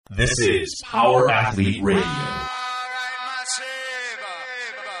This is Power Athlete Radio.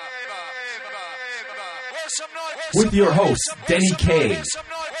 With your hosts, Denny K,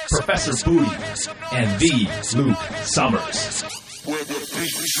 Professor Booty, and the Luke Summers.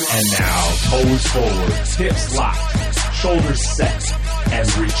 And now, toes forward, hips locked, shoulders set, and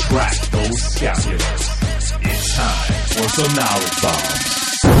retract those scapulars. It's time for some knowledge bombs.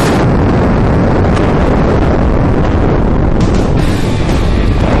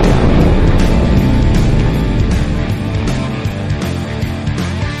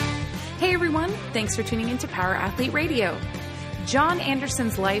 Thanks for tuning in to Power Athlete Radio. John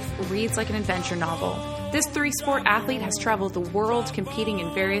Anderson's life reads like an adventure novel. This three-sport athlete has traveled the world competing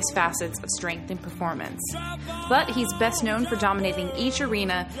in various facets of strength and performance. But he's best known for dominating each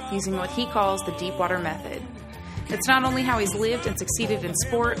arena using what he calls the Deepwater method. It's not only how he's lived and succeeded in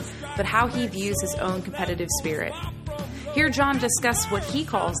sport, but how he views his own competitive spirit. Here John discusses what he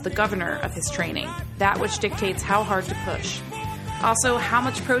calls the governor of his training, that which dictates how hard to push. Also, how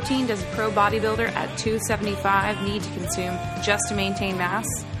much protein does a pro bodybuilder at 275 need to consume just to maintain mass?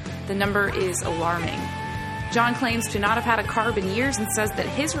 The number is alarming. John claims to not have had a carb in years and says that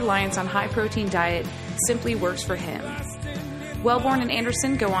his reliance on high-protein diet simply works for him. Wellborn and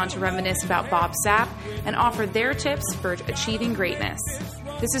Anderson go on to reminisce about Bob Sapp and offer their tips for achieving greatness.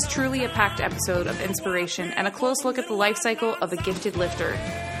 This is truly a packed episode of inspiration and a close look at the life cycle of a gifted lifter.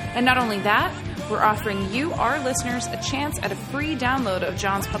 And not only that, we're offering you, our listeners, a chance at a free download of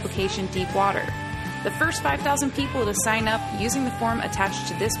John's publication, Deepwater. The first 5,000 people to sign up using the form attached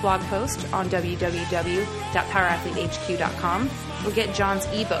to this blog post on www.powerathletehq.com will get John's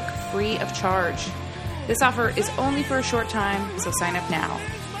ebook free of charge. This offer is only for a short time, so sign up now.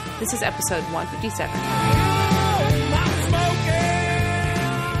 This is episode 157.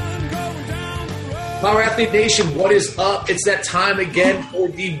 Power Athlete Nation, what is up? It's that time again for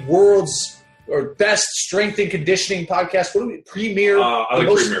the world's or best strength and conditioning podcast. What do we premier?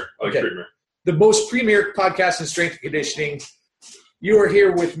 Premier. The most premier podcast in strength and conditioning. You are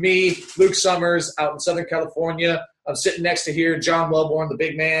here with me, Luke Summers, out in Southern California. I'm sitting next to here, John Wellborn, the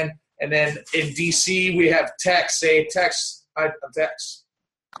big man. And then in DC, we have Tex. Say Tex. I'm Tex.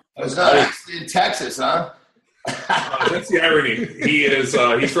 It's not actually in Texas, huh? That's the irony. He's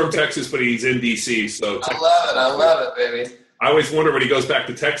from Texas, but he's in DC. So I love it, baby. I always wonder when he goes back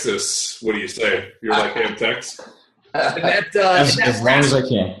to Texas, what do you say? You're like, hey, I'm Tex. And as long as I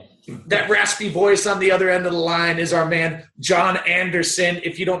can. That raspy voice on the other end of the line is our man, John Anderson.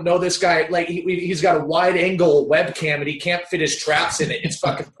 If you don't know this guy, like he's got a wide-angle webcam, and he can't fit his traps in it. It's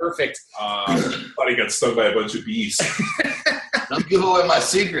fucking perfect. Thought he got stung by a bunch of bees. Don't give away my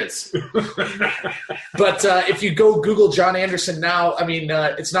secrets. But if you go Google John Anderson now, I mean,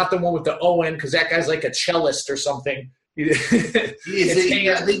 it's not the one with the O-N because that guy's like a cellist or something. I think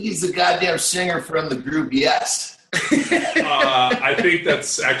he's the goddamn singer from the group Yes. I think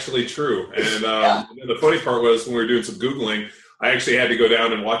that's actually true. And the funny part was when we were doing some Googling, I actually had to go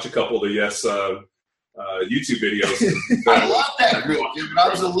down and watch a couple of the Yes YouTube videos. I love that group, dude. When I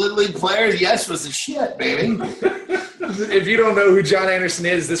was a Little League player, Yes was the shit, baby. If you don't know who John Anderson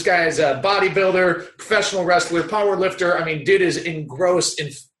is, this guy is a bodybuilder, professional wrestler, power lifter. I mean, dude is engrossed in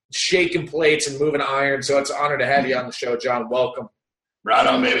shaking plates and moving iron. So it's an honor to have you on the show, John. Welcome. Right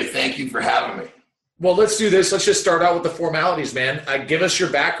on, baby. Thank you for having me. Well, let's do this. Let's just start out with the formalities, man. Give us your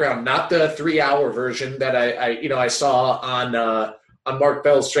background, not the 3-hour version that I saw on Mark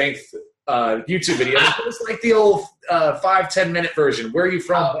Bell's Strength YouTube video. It was like the old 5-10 minute version. Where are you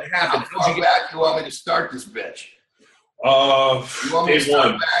from? What happened? How far back you want me to start this bitch? You want me to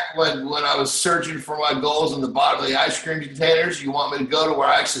start back when I was searching for my goals in the bottom of the ice cream containers? You want me to go to where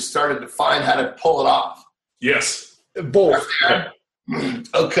I actually started to find how to pull it off? Yes. Both.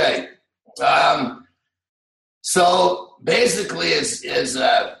 Okay. So basically, as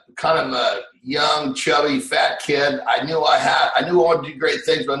kind of a young, chubby, fat kid, I knew I wanted to do great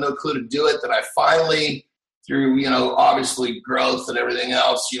things, but I had no clue to do it. That I finally, through obviously growth and everything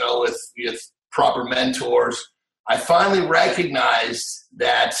else, with proper mentors, I finally recognized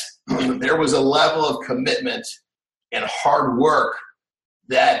that there was a level of commitment and hard work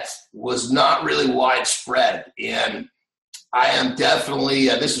that was not really widespread. And I am definitely,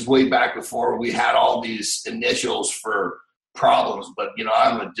 this is way back before we had all these initials for problems, but,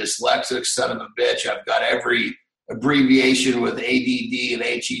 I'm a dyslexic son of a bitch. I've got every abbreviation with ADD and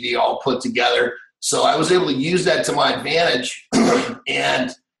HED all put together. So I was able to use that to my advantage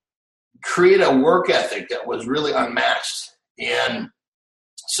and create a work ethic that was really unmatched. And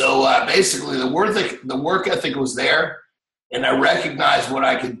so basically the work ethic was there, and I recognized what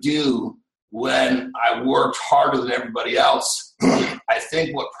I could do when I worked harder than everybody else. I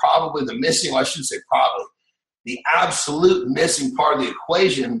think what probably the missing, I shouldn't say probably, the absolute missing part of the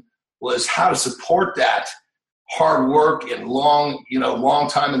equation was how to support that hard work and long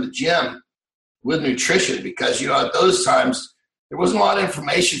time in the gym with nutrition, because, at those times, there wasn't a lot of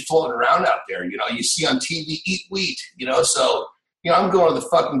information floating around out there. You see on TV, eat wheat, so, I'm going to the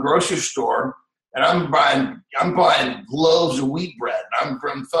fucking grocery store and I'm buying loaves of wheat bread. I'm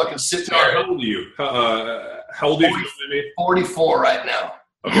fucking sitting there. How old are you? How old are you? 44 right now.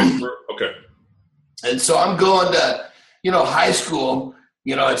 Okay. And so I'm going to, high school,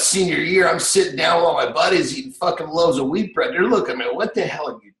 at senior year, I'm sitting down with all my buddies eating fucking loaves of wheat bread. They're looking at me, what the hell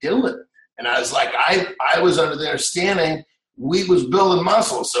are you doing? And I was like, I was under the understanding wheat was building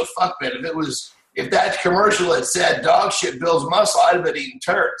muscle. So fuck man, if that commercial had said dog shit builds muscle, I'd have been eating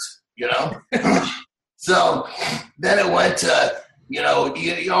turds, So then it went to,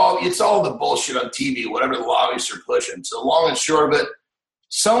 it's all the bullshit on TV, whatever the lobbyists are pushing. So long and short of it,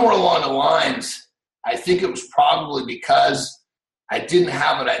 somewhere along the lines, I think it was probably because I didn't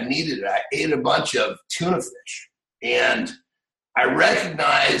have what I needed. I ate a bunch of tuna fish. And I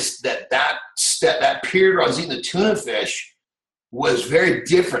recognized that period where I was eating the tuna fish was very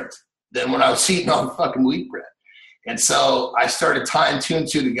different than when I was eating all the fucking wheat bread. And so I started tying two and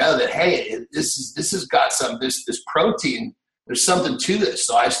two together that, hey, this has got some, this protein, there's something to this.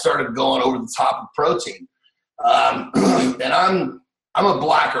 So I started going over the top of protein. And I'm a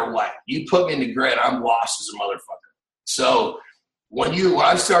black or white. You put me in the gray and I'm lost as a motherfucker. So when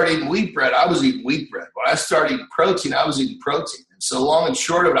I started eating wheat bread, I was eating wheat bread. When I started eating protein, I was eating protein. And so long and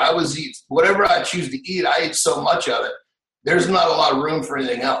short of it, I was eating whatever I choose to eat. I ate so much of it, there's not a lot of room for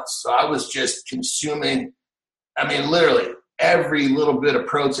anything else. So I was just consuming, literally every little bit of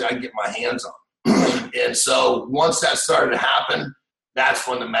protein I could get my hands on. And so once that started to happen, that's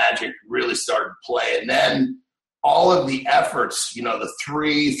when the magic really started to play. And then all of the efforts, the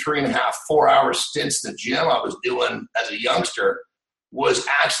 3.5, 4 hour stints in the gym I was doing as a youngster was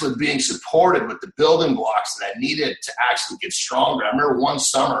actually being supported with the building blocks that I needed to actually get stronger. I remember one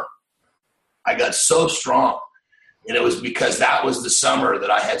summer I got so strong, and it was because that was the summer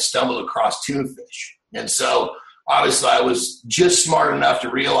that I had stumbled across tuna fish. And so obviously I was just smart enough to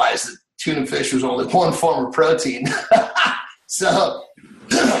realize that tuna fish was only one form of protein. So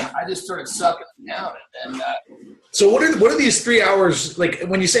I just started sucking it down. And so what are these 3 hours, like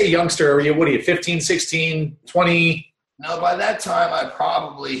when you say youngster, what are you, 15, 16, 20? No, by that time I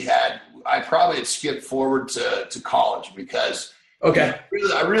probably had skipped forward to college because okay.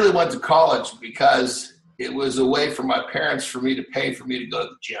 I really went to college because it was a way for my parents for me to pay for me to go to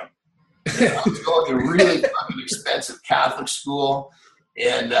the gym. I was going to a really fucking expensive Catholic school,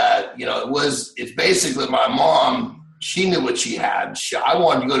 and it's basically my mom. She knew what she had. I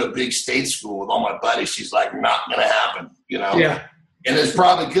wanted to go to a big state school with all my buddies. She's like, not going to happen, Yeah. And it's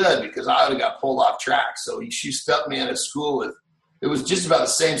probably good because I would have got pulled off track. So she stuck me in a school it was just about the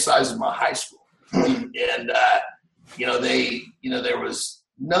same size as my high school. And, there was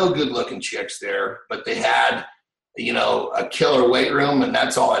no good looking chicks there, but they had, a killer weight room, and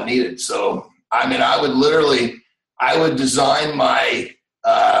that's all I needed. So, I would design my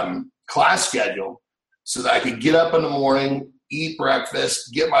class schedule so that I could get up in the morning, eat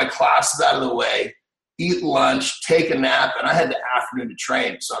breakfast, get my classes out of the way, eat lunch, take a nap, and I had the afternoon to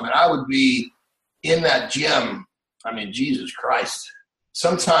train. So, I would be in that gym. Jesus Christ.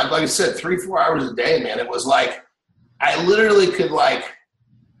 Sometimes, like I said, 3-4 hours a day, man. It was like, I literally could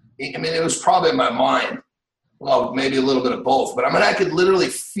it was probably in my mind. Well, maybe a little bit of both. But, I could literally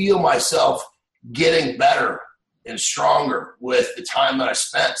feel myself getting better and stronger with the time that I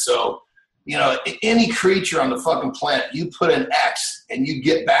spent. So, any creature on the fucking planet, you put in X and you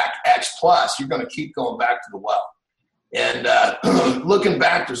get back X plus, you're going to keep going back to the well. And looking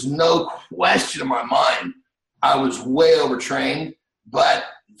back, there's no question in my mind I was way overtrained, but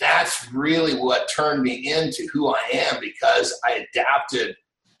that's really what turned me into who I am because I adapted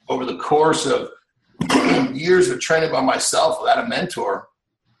over the course of years of training by myself without a mentor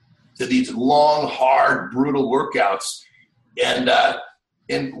to these long, hard, brutal workouts.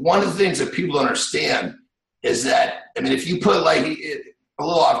 And one of the things that people don't understand is that, if you put a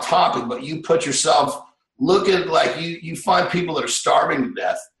little off topic, but you put yourself, look at you find people that are starving to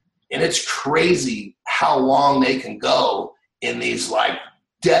death, and it's crazy how long they can go in these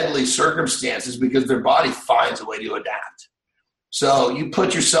deadly circumstances because their body finds a way to adapt. So you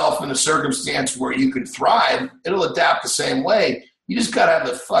put yourself in a circumstance where you can thrive, it'll adapt the same way. You just got to have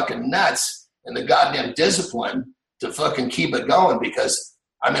the fucking nuts and the goddamn discipline to fucking keep it going because,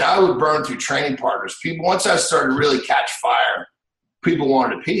 I would burn through training partners. People, once I started to really catch fire, people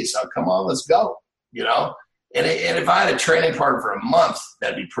wanted a piece. Come on, let's go, And if I had a training partner for a month,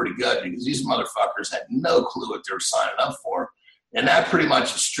 that'd be pretty good because these motherfuckers had no clue what they were signing up for. And that pretty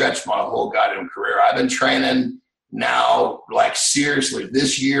much stretched my whole goddamn career. I've been training now, like seriously,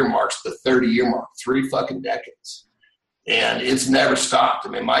 this year marks the 30-year mark, 3 fucking decades. And it's never stopped. I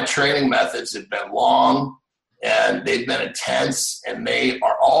mean, my training methods have been long and they've been intense, and they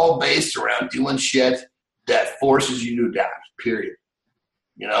are all based around doing shit that forces you to adapt, period.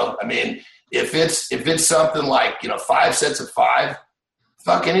 You know, I mean, if it's something like, 5 sets of 5,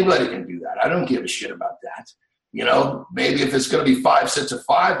 fuck, anybody can do that. I don't give a shit about that. Maybe if it's going to be 5 sets of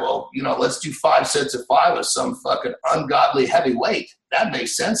 5, well, let's do 5 sets of 5 with some fucking ungodly heavy weight. That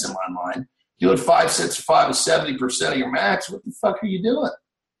makes sense in my mind. Doing 5 sets of 5 with 70% of your max, what the fuck are you doing?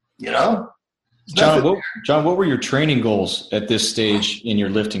 John, what were your training goals at this stage in your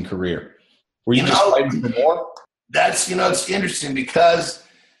lifting career? Were you just fighting for more? That's, it's interesting because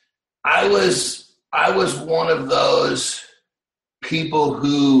I was one of those people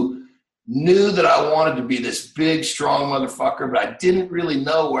who knew that I wanted to be this big, strong motherfucker, but I didn't really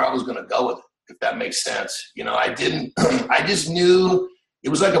know where I was going to go with it, if that makes sense. I just knew it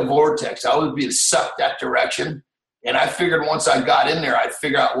was like a vortex. I would be sucked that direction. And I figured once I got in there, I'd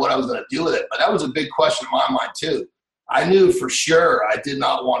figure out what I was going to do with it. But that was a big question in my mind too. I knew for sure I did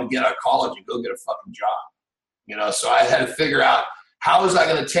not want to get out of college and go get a fucking job. So I had to figure out how was I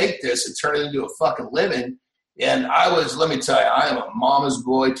going to take this and turn it into a fucking living. And let me tell you, I am a mama's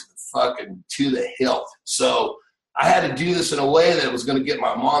boy to the hilt. So I had to do this in a way that was going to get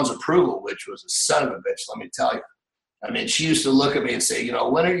my mom's approval, which was a son of a bitch, let me tell you. I mean, she used to look at me and say,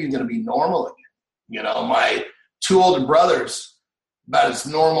 when are you going to be normal again? My 2 older brothers, about as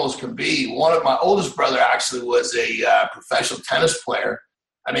normal as can be. One of my oldest brother actually was a professional tennis player.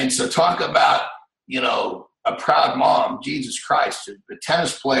 I mean, so talk about, a proud mom, Jesus Christ, a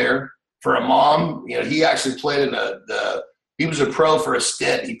tennis player for a mom. He actually played he was a pro for a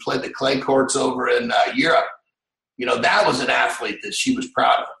stint. He played the clay courts over in Europe. That was an athlete that she was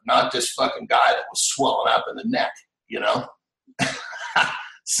proud of, not this fucking guy that was swelling up in the neck,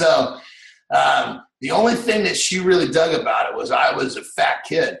 So the only thing that she really dug about it was I was a fat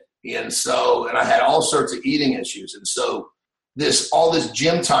kid. And I had all sorts of eating issues. And so all this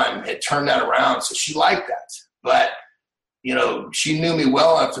gym time had turned that around. So she liked that. But, she knew me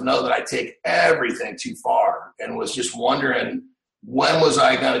well enough to know that I take everything too far and was just wondering when was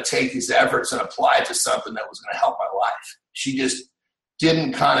I going to take these efforts and apply it to something that was going to help my life. She just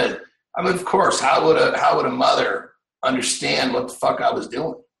didn't of course, how would a mother understand what the fuck I was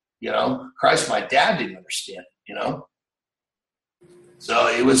doing? Christ, my dad didn't understand it, So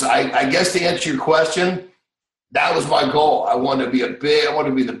it was, I guess to answer your question, that was my goal. I wanted to be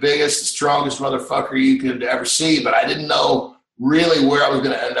the biggest, the strongest motherfucker you could ever see, but I didn't know really where I was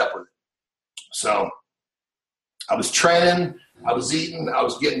going to end up with it. So I was training, I was eating, I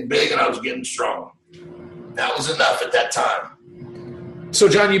was getting big, and I was getting strong. That was enough at that time. So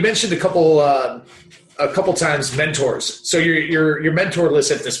John, you mentioned a couple times mentors. So your mentor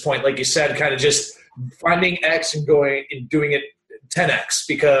list at this point, like you said, kind of just finding X and going and doing it 10X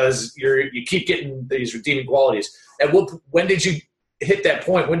because you keep getting these redeeming qualities. When did you hit that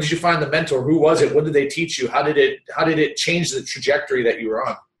point? When did you find the mentor? Who was it? What did they teach you? How did it change the trajectory that you were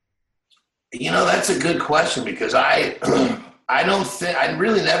on? That's a good question because I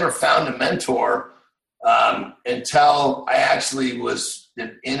really never found a mentor until I actually was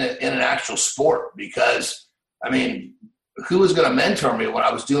in an actual sport because, I mean, who was going to mentor me when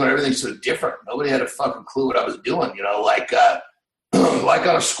I was doing everything so different? Nobody had a fucking clue what I was doing, like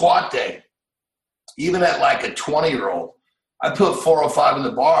on a squat day, even at like a 20-year-old, I put 405 in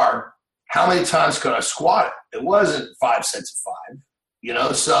the bar. How many times could I squat it? It wasn't 5 sets of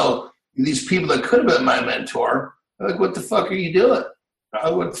 5, So these people that could have been my mentor, they're like, what the fuck are you doing?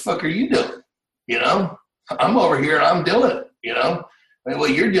 What the fuck are you doing? I'm over here and I'm doing it, I mean,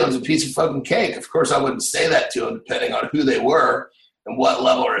 what you're doing is a piece of fucking cake. Of course, I wouldn't say that to them depending on who they were and what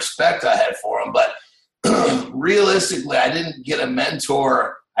level of respect I had for them. But realistically, I didn't get a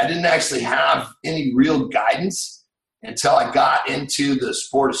mentor. I didn't actually have any real guidance until I got into the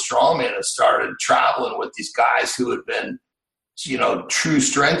sport of strongman and started traveling with these guys who had been, true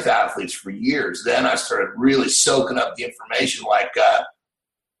strength athletes for years. Then I started really soaking up the information like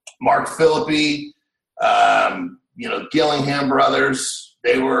Mark Philippi, Gillingham brothers.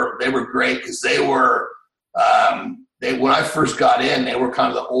 They were great because they were when I first got in, they were kind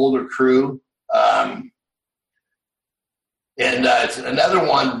of the older crew. And another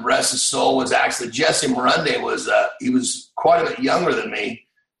one, rest his soul, was actually Jesse Morunde. He was quite a bit younger than me,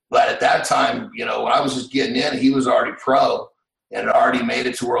 but at that time, when I was just getting in, he was already pro. and had already made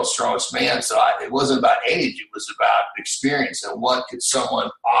it to World's Strongest Man. So it wasn't about age. It was about experience and what could someone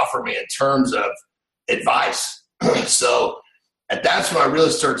offer me in terms of advice. So that's when I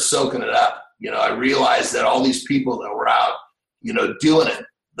really started soaking it up. I realized that all these people that were out, doing it,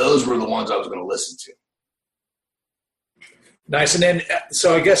 those were the ones I was going to listen to. Nice. And then,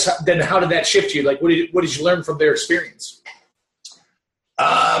 so I guess, then how did that shift you? Like, what did you learn from their experience?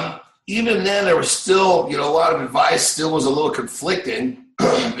 Even then, there was still, a lot of advice still was a little conflicting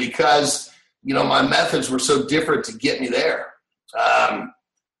because, my methods were so different to get me there.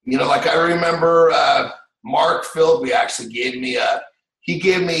 Like I remember Mark Philby actually gave me a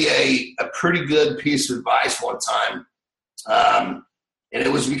pretty good piece of advice one time. And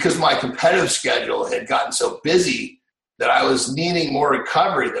it was because my competitive schedule had gotten so busy that I was needing more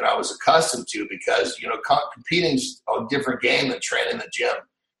recovery than I was accustomed to because, competing's a different game than training in the gym.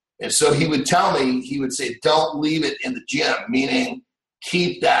 And so he would tell me, he would say, don't leave it in the gym, meaning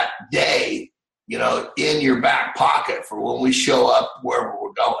keep that day, in your back pocket for when we show up wherever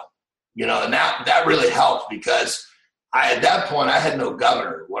we're going, and that really helped because at that point I had no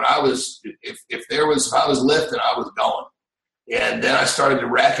governor. When I was, if I was lifting, I was going. And then I started to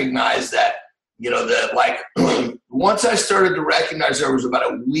recognize that, once I started to recognize there was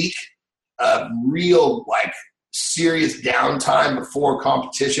about a week of real, serious downtime before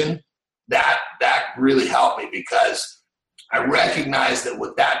competition, that really helped me because I recognized that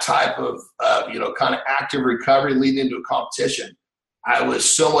with that type of kind of active recovery leading into a competition, I was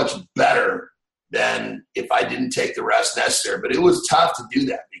so much better than if I didn't take the rest necessary. But it was tough to do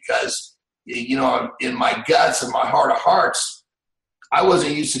that because, in my guts and my heart of hearts, I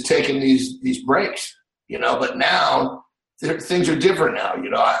wasn't used to taking these breaks, but now things are different now.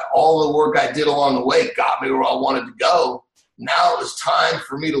 All the work I did along the way got me where I wanted to go. Now it was time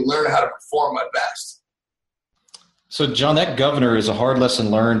for me to learn how to perform my best. So, John, that governor is a hard lesson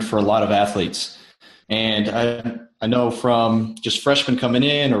learned for a lot of athletes. And I know from just freshmen coming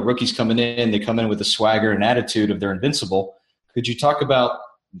in or rookies coming in, they come in with the swagger and attitude of they're invincible. Could you talk about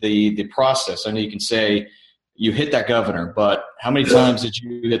the process? I know you can say you hit that governor, but how many times did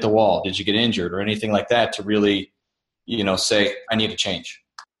you hit the wall? Did you get injured or anything like that to really, say, I need to change?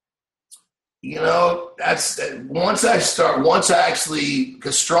 Because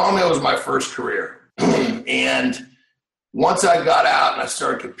strongman was my first career. And once I got out and I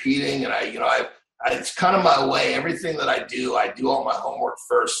started competing and it's kind of my way. Everything that I do all my homework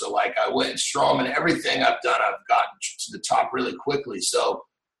first. So I went strongman, everything I've done, I've gotten to the top really quickly. So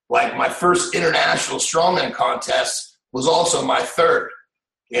my first international strongman contest was also my third.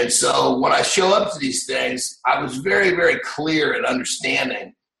 And so when I show up to these things, I was very, very clear in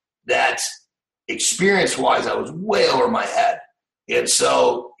understanding that experience-wise, I was way over my head. And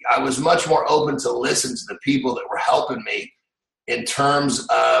so I was much more open to listen to the people that were helping me in terms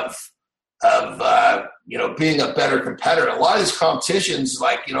of being a better competitor. A lot of these competitions,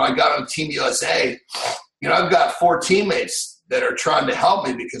 I got on Team USA, I've got 4 teammates that are trying to help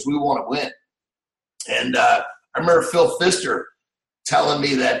me because we want to win. And I remember Phil Pfister telling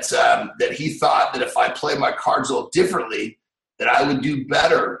me that he thought that if I played my cards a little differently, that I would do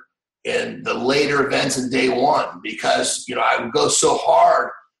better in the later events in day one because, I would go so hard.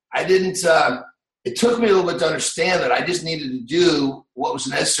 It took me a little bit to understand that I just needed to do what was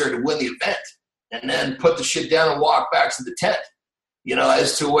necessary to win the event and then put the shit down and walk back to the tent,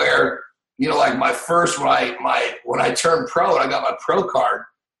 as to where, my first, when I turned pro and I got my pro card,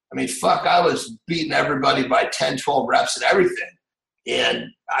 I was beating everybody by 10, 12 reps and everything. And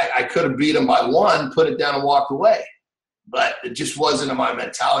I could have beat them by 1, put it down and walked away. But it just wasn't in my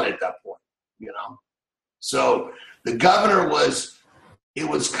mentality at that point, So the governor was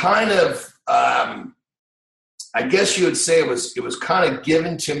kind of, I guess you would say it was kind of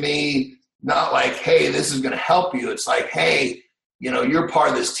given to me, not like, hey, this is going to help you. It's like, hey, you're part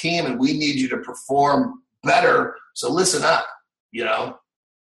of this team and we need you to perform better. So listen up,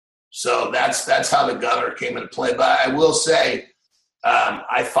 So that's how the governor came into play. But I will say,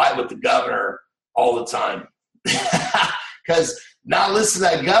 I fight with the governor all the time. Because not listening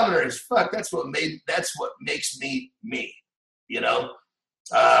to that governor is that's what makes me me,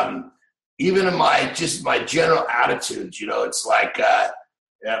 even in my general attitudes, it's like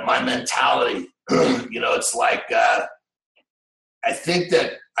my mentality, it's like I think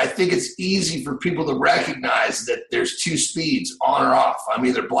it's easy for people to recognize that there's 2 speeds, on or off. I'm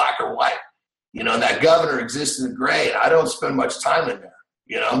either black or white, and that governor exists in the gray, and I don't spend much time in there,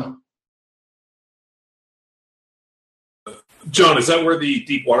 John, is that where the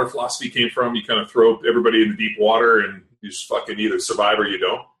deep water philosophy came from? You kind of throw everybody into deep water and you just fucking either survive or you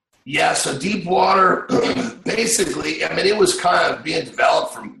don't? Yeah, so deep water, basically, I mean, it was kind of being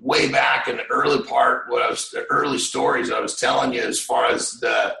developed from way back in the early part, the early stories I was telling you as far as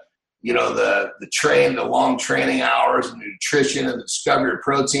the long training hours and nutrition and the discovery of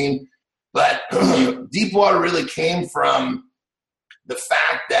protein. But deep water really came from the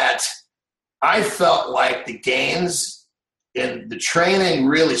fact that I felt like the gains in the training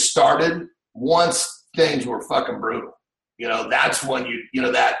really started once things were fucking brutal. That's when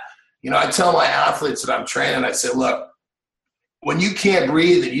I tell my athletes that I'm training, I say, look, when you can't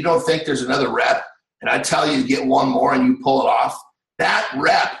breathe and you don't think there's another rep, and I tell you to get one more and you pull it off, that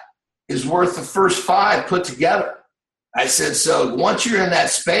rep is worth the first 5 put together. I said, so once you're in that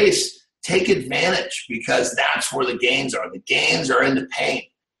space, take advantage, because that's where the gains are. The gains are in the pain.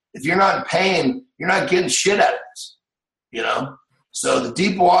 If you're not in pain, you're not getting shit out of this, So the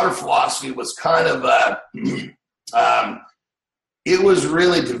deep water philosophy was kind of it was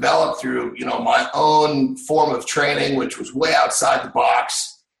really developed through, my own form of training, which was way outside the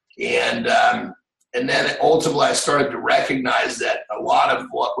box. And then ultimately I started to recognize that a lot of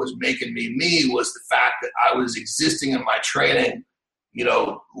what was making me was the fact that I was existing in my training,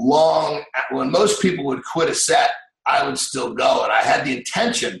 long when most people would quit a set, I would still go. And I had the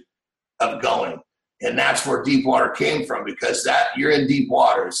intention of going. And that's where deep water came from, because you're in deep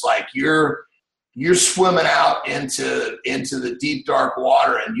water. It's like you're swimming out into the deep, dark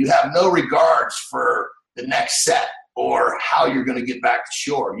water, and you have no regards for the next set or how you're going to get back to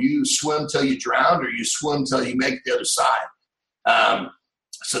shore. You swim till you drown, or you swim till you make it the other side.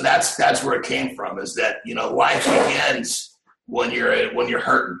 So that's where it came from, is that, life begins when you're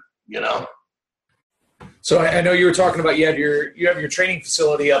hurting, So I know you were talking about you have your training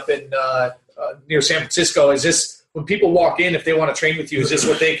facility up in near San Francisco. Is this, when people walk in, if they want to train with you, is this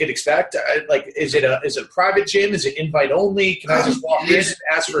what they could expect? Like, is it a private gym? Is it invite only? Can I just walk in and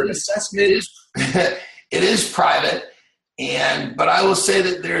ask for an assessment? It is private, but I will say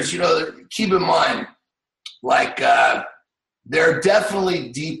that there's, keep in mind, like, there are definitely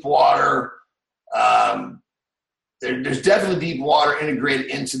deep water. There's definitely deep water integrated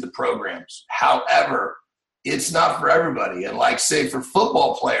into the programs. However, it's not for everybody. And like, say, for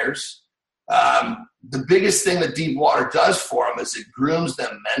football players, the biggest thing that deep water does for them is it grooms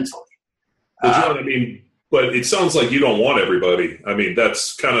them mentally. Well, John, but it sounds like you don't want everybody. I mean,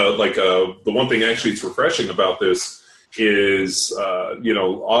 that's kind of like the one thing actually it's refreshing about this is,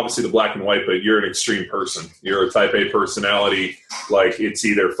 obviously the black and white, but you're an extreme person. You're a type A personality. Like, it's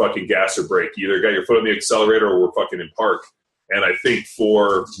either fucking gas or brake. You either got your foot on the accelerator or we're fucking in park. And I think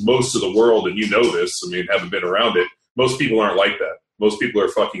for most of the world, and this, having been around it, most people aren't like that. Most people are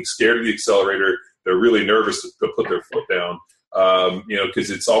fucking scared of the accelerator. They're really nervous to put their foot down, because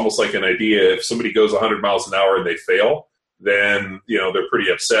it's almost like an idea. If somebody goes 100 miles an hour and they fail, then, they're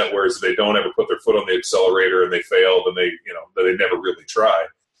pretty upset. Whereas if they don't ever put their foot on the accelerator and they fail, then they never really try.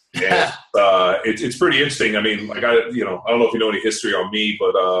 And it's pretty interesting. I mean, like, I don't know if you know any history on me,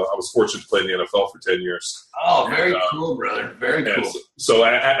 but I was fortunate to play in the NFL for 10 years. Oh, very cool, brother. Very cool. So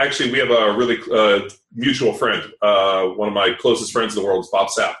actually, we have a really mutual friend. One of my closest friends in the world is Bob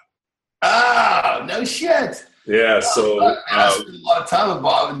Sapp. Oh, no shit. Yeah, so I spent a lot of time with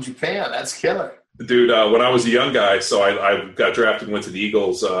Bob in Japan. That's killer. Dude, when I was a young guy, so I got drafted and went to the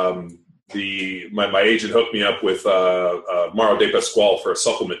Eagles. My agent hooked me up with Mauro De Pasquale for a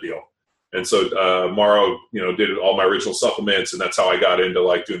supplement deal. And so Mauro, did all my original supplements, and that's how I got into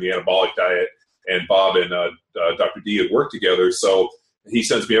like doing the anabolic diet. And Bob and Dr. D had worked together. So he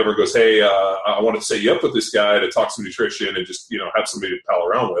sends me over and goes, hey, I want to set you up with this guy to talk some nutrition and just, have somebody to pal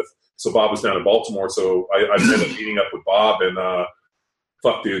around with. So Bob was down in Baltimore. So I ended up meeting up with Bob, and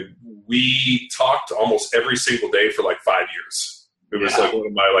fuck, dude, we talked almost every single day for like 5 years. It was like one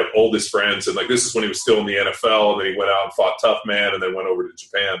of my like oldest friends. And like, this is when he was still in the NFL, and then he went out and fought Tough Man and then went over to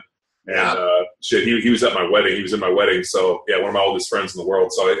Japan. And he was at my wedding. He was in my wedding. So yeah, one of my oldest friends in the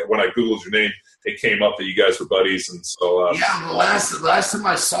world. So when I Googled your name, it came up that you guys were buddies. And so the last time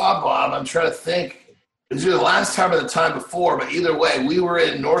I saw Bob, I'm trying to think. It was either the last time or the time before, but either way, we were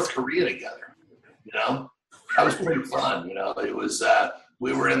in North Korea together. That was pretty fun. It was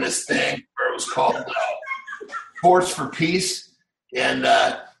we were in this thing where it was called Force for Peace, and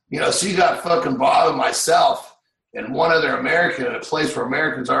so you got fucking Bob and myself and one other American in a place where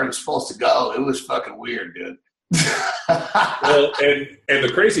Americans aren't supposed to go. It was fucking weird, dude. Well, and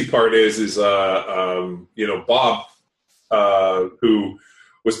the crazy part is Bob, who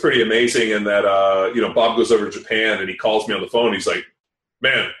was pretty amazing in that, Bob goes over to Japan and he calls me on the phone. He's like,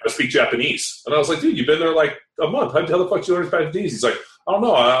 man, I speak Japanese. And I was like, dude, you've been there like a month. How the fuck did you learn Japanese? He's like, I don't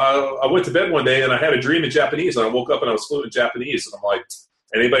know. I went to bed one day and I had a dream in Japanese, and I woke up and I was fluent in Japanese. And I'm like,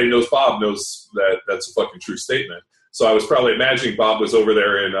 Anybody who knows Bob knows that that's a fucking true statement. So I was probably imagining Bob was over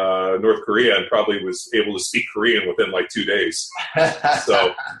there in North Korea and probably was able to speak Korean within like 2 days.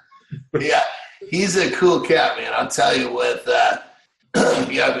 So, yeah, he's a cool cat, man. I'll tell you with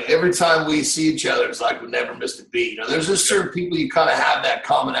every time we see each other, it's like we never missed a beat. There's just certain people you kind of have that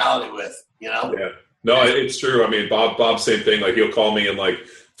commonality with, Yeah. No, it's true. I mean, Bob, same thing. Like he'll call me and like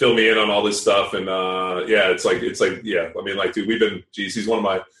fill me in on all this stuff. And it's like, yeah, I mean, like, dude, he's one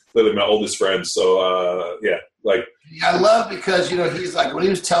of literally my oldest friends. So like, I love because, he's like, when he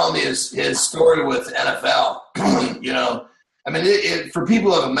was telling me his story with NFL, I mean, for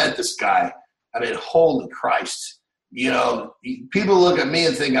people who haven't met this guy, I mean, holy Christ, people look at me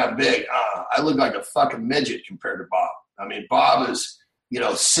and think I'm big. I look like a fucking midget compared to Bob. I mean, Bob is,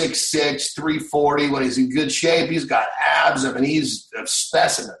 6'6", 340. When he's in good shape, he's got abs. I mean, he's a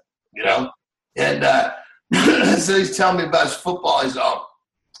specimen, And so he's telling me about his football. He's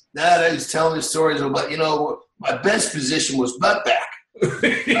he's telling me stories about, my best position was butt back.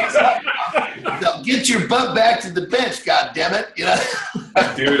 Get your butt back to the bench, goddammit.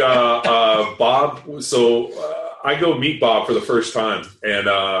 Dude, Bob, so I go meet Bob for the first time. And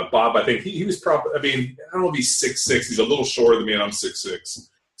Bob, I think he was probably, I mean, I don't know if he's 6'6". He's a little shorter than me, and I'm 6'6".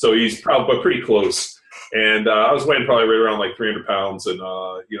 So he's probably pretty close. And I was weighing probably right around like 300 pounds. And,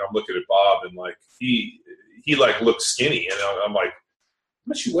 I'm looking at Bob, and like he like looks skinny. And I'm like, how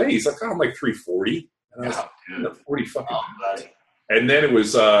much you weigh? He's like, I'm like 340. And I was like, 40 fucking. And then it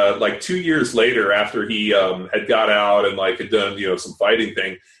was like 2 years later, after he had got out and like had done some fighting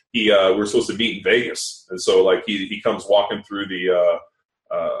thing, we were supposed to meet in Vegas, and so like he comes walking through the.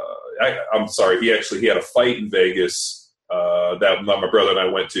 I'm sorry, he had a fight in Vegas that my brother and I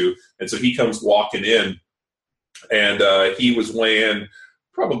went to, and so he comes walking in, and he was weighing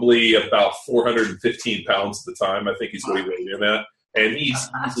probably about 415 pounds at the time. I think he's what he weighed in at, and he's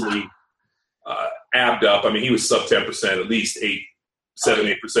easily abbed up. I mean, he was sub 10%, at least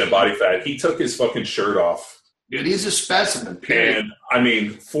 7-8% body fat. He took his fucking shirt off. Dude, he's a specimen, period. And, I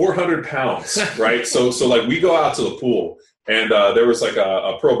mean, 400 pounds, right? So like, we go out to the pool, and there was, like,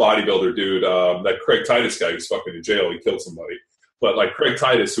 a pro bodybuilder dude, that Craig Titus guy who's fucking in jail. He killed somebody. But, like, Craig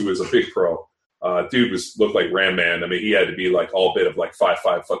Titus, who is a big pro, dude looked like Ram Man. I mean, he had to be, like, all bit of, like, 5'5",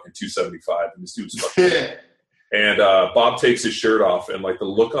 fucking 275. And this dude's fucking And Bob takes his shirt off, and, like, the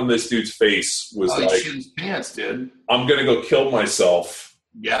look on this dude's face was like, he shit his pants, dude. I'm going to go kill myself.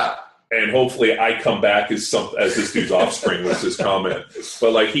 Yeah. And hopefully I come back as this dude's offspring, was his comment.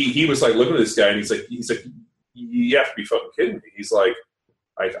 But like he was like looking at this guy, and he's like, you have to be fucking kidding me. He's like,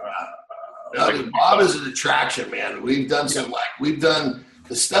 Bob is an attraction, man. We've done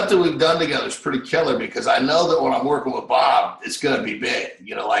the stuff that we've done together is pretty killer, because I know that when I'm working with Bob, it's going to be big.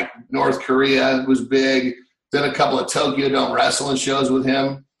 Like North Korea was big. Done a couple of Tokyo Dome wrestling shows with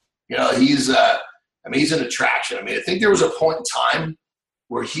him. He's an attraction. I mean, I think there was a point in time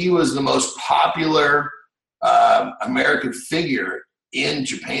where he was the most popular American figure in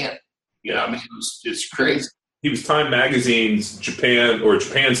Japan. I mean, it's crazy. He was Time Magazine's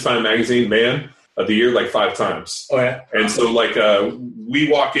Japan's Time Magazine Man of the Year like 5 times. Oh yeah. And so like we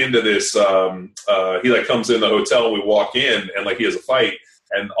walk into this. He like comes in the hotel, and we walk in, and like he has a fight,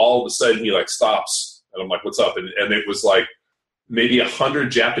 and all of a sudden he like stops, and I'm like, "What's up?" And it was like maybe 100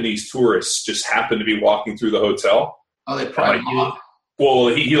 Japanese tourists just happened to be walking through the hotel. Oh, they probably. Well,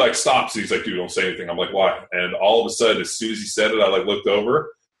 he like stops. He's like, dude, don't say anything. I'm like, why? And all of a sudden, as soon as he said it, I like looked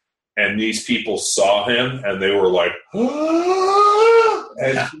over, and these people saw him, and they were like, ah!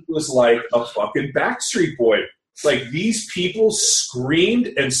 And he was like a fucking Backstreet Boy. Like, these people screamed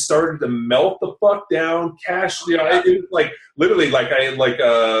and started to melt the fuck down. It was like literally like I like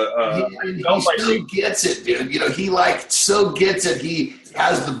he still gets it, dude. He like so gets it. He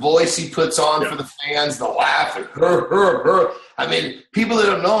has the voice he puts on for the fans, the laugh, and her. I mean, people that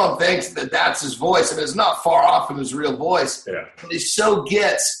don't know him think that that's his voice, and it's not far off from his real voice. Yeah. But he so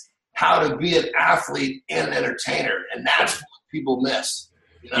gets how to be an athlete and an entertainer, and that's what people miss.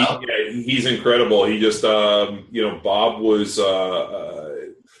 He's incredible. He just, Bob was.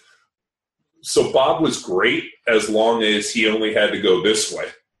 So Bob was great as long as he only had to go this way.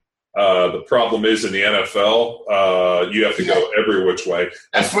 The problem is in the NFL, you have to go every which way.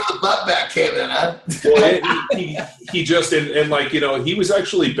 That's where the butt back came in, huh? Well, he just and like he was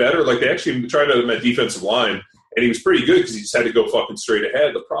actually better. Like they actually tried him at defensive line, and he was pretty good because he just had to go fucking straight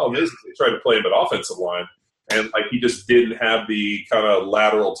ahead. The problem is they tried to play him at offensive line, and like he just didn't have the kind of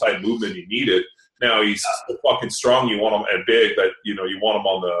lateral type movement he needed. Now he's so fucking strong. You want him and big that you want him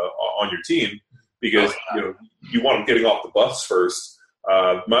on your team because you want him getting off the bus first.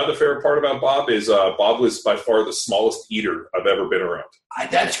 My other favorite part about Bob is Bob was by far the smallest eater I've ever been around.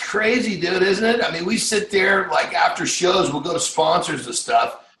 That's crazy, dude, isn't it? I mean, we sit there, like, after shows, we'll go to sponsors and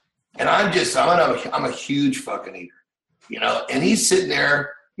stuff, and I'm a huge fucking eater, you know? And he's sitting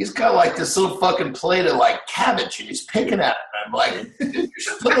there, he's got, like, this little fucking plate of, like, cabbage, and he's picking at it. I'm like, you're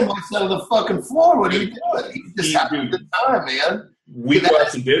putting myself on the fucking floor. What are you doing? He just having a good time, man. We go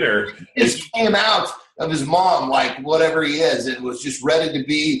out to dinner. He just came out of his mom, like, whatever he is, and was just ready to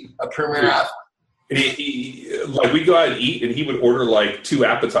be a premier athlete. And he like, we go out and eat, and he would order like 2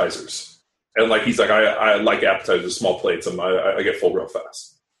 appetizers, and like he's like, I like appetizers, small plates, and I get full real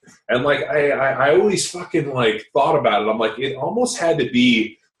fast. And like I always fucking like thought about it. I'm like, it almost had to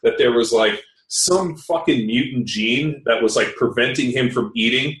be that there was like some fucking mutant gene that was like preventing him from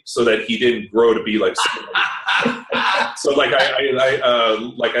eating, so that he didn't grow to be like. So like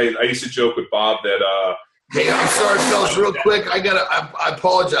I used to joke with Bob that. Hey, I'm sorry, fellas, real quick. I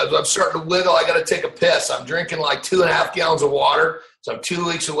apologize. I'm starting to wiggle. I got to take a piss. I'm drinking like 2.5 gallons of water. So I'm 2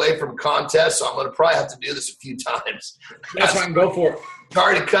 weeks away from a contest. So I'm going to probably have to do this a few times. That's fine. Go for it.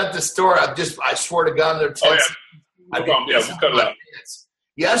 Sorry to cut the story. I swear to God, they're 10 seconds. No problem. Yeah, we'll cut it out.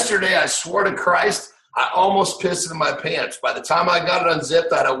 Yesterday, I swear to Christ, I almost pissed in my pants. By the time I got it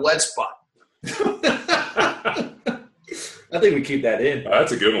unzipped, I had a wet spot. I think we keep that in.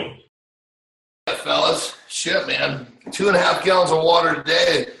 That's a good one. Yeah, fellas. Shit, man. 2.5 gallons of water a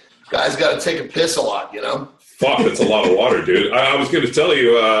day. Guys got to take a piss a lot, you know? Fuck, that's a lot of water, dude. I was going to tell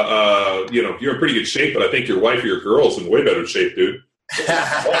you, you know, you're in pretty good shape, but I think your wife or your girl's in way better shape, dude.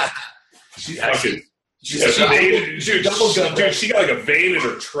 She got like a vein in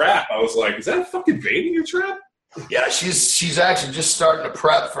her trap. I was like, is that a fucking vein in your trap? Yeah, she's actually just starting to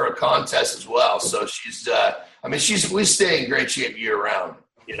prep for a contest as well. So she's, we stay in great shape year round,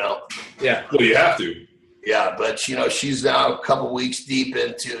 you know? Yeah. Well, you have to. Yeah, but, you know, she's now a couple weeks deep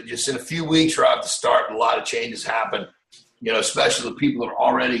into, just in a few weeks we're out to start, and a lot of changes happen, you know, especially the people that are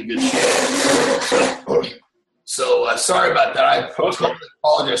already in good shape. So sorry about that. I totally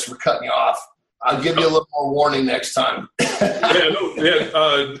apologize for cutting you off. I'll give you a little more warning next time. No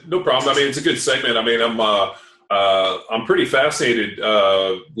problem. I mean, it's a good segment. I mean, I'm pretty fascinated.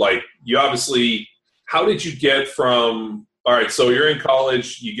 Like, you obviously, how did you get from, all right, so you're in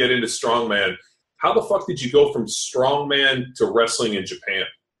college, you get into strongman. How the fuck did you go from strongman to wrestling in Japan?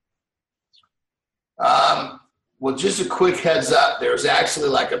 Well, just a quick heads up. There's actually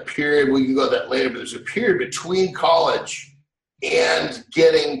like a period, we can go to that later, but there's a period between college and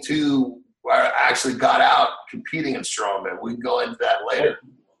getting to where I actually got out competing in strongman. We can go into that later.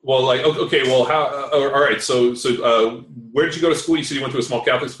 Well, like, okay, well, how, all right, so where did you go to school? You said you went to a small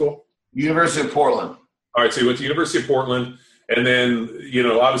Catholic school? University of Portland. All right, so you went to University of Portland, and then, you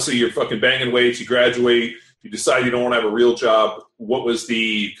know, obviously you're fucking banging weights, you graduate, you decide you don't want to have a real job. What was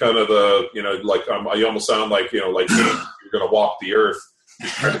the kind of the, you know, like, you almost sound like, you know, like you're going to walk the earth. You're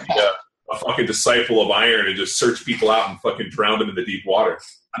trying to be a fucking disciple of iron and just search people out and fucking drown them in the deep water.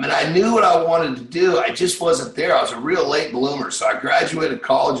 I mean, I knew what I wanted to do. I just wasn't there. I was a real late bloomer. So I graduated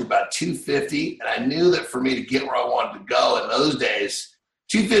college about 250, and I knew that for me to get where I wanted to go in those days,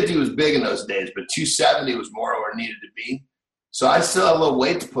 250 was big in those days, but 270 was more where I needed to be. So I still had a little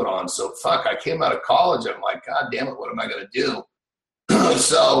weight to put on. So fuck, I came out of college. I'm like, God damn it, what am I going to do?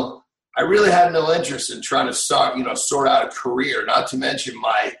 So I really had no interest in trying to sort out a career, not to mention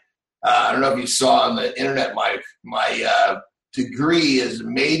my, I don't know if you saw on the internet, my degree is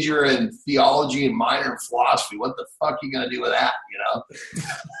major in theology and minor in philosophy. What the fuck are you going to do with that, you know?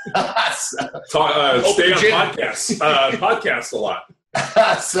 Stay on podcasts. Podcast a lot.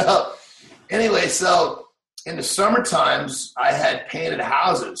 So anyway, so in the summer times, I had painted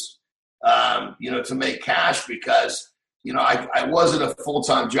houses, to make cash because, you know, I wasn't a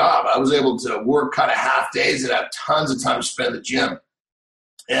full-time job. I was able to work kind of half days and have tons of time to spend in the gym.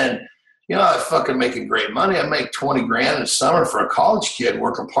 And, you know, I was fucking making great money. I make $20,000 in the summer for a college kid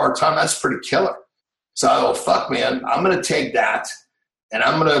working part-time. That's pretty killer. So I go, fuck, man, I'm going to take that and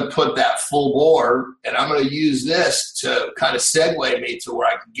I'm going to put that full bore and I'm going to use this to kind of segue me to where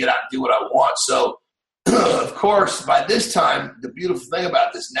I can get out and do what I want. So, of course, by this time, the beautiful thing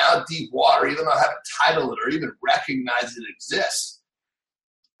about this, now deep water, even though I haven't titled it or even recognized it exists,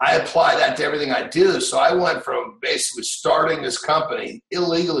 I apply that to everything I do. So I went from basically starting this company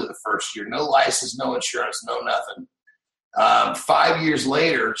illegally the first year, no license, no insurance, no nothing. 5 years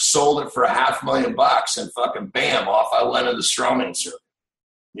later, sold it for $500,000 and fucking bam, off I went into the strongman circuit,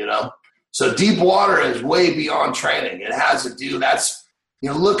 you know? So deep water is way beyond training. It has to do, that's, you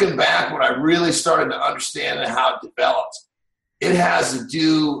know, looking back, when I really started to understand how it developed it has to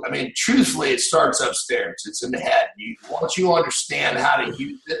do, I mean, truthfully, it starts upstairs. It's in the head. Once you understand how to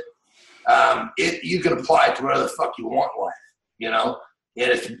use it, you can apply it to whatever the fuck you want in life, you know?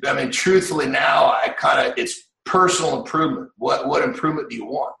 And truthfully now, it's personal improvement. What improvement do you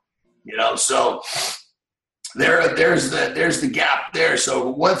want? You know, so there's the gap there. So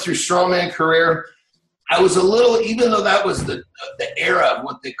went through strongman career. I was a little, even though that was the era of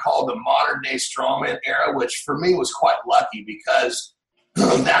what they call the modern day strongman era, which for me was quite lucky because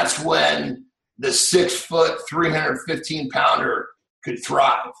that's when the 6 foot, 315 pounder could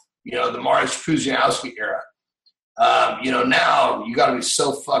thrive. You know, the Mariusz Pudzianowski era. You know, now you got to be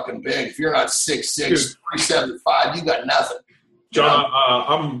so fucking big. If you're not 6'6", 375, you got nothing.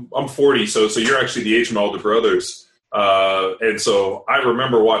 John, I'm 40, so you're actually the age of my older brothers. And so I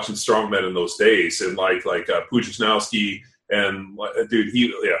remember watching strongmen in those days, and like Pudzianowski, and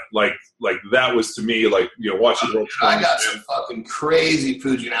dude, like that was to me like, you know, watching World I got some fucking crazy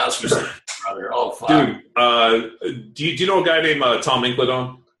Pudzianowski brother. Oh fuck, dude. Do you know a guy named Tom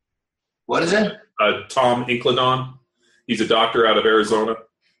Incledon? What is it? Tom Incledon. He's a doctor out of Arizona.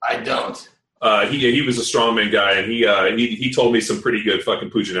 I don't. He was a strongman guy, and he told me some pretty good fucking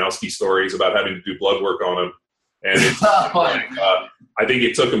Pudzianowski stories about having to do blood work on him. And I think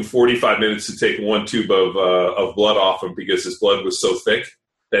it took him 45 minutes to take 1 tube of blood off him because his blood was so thick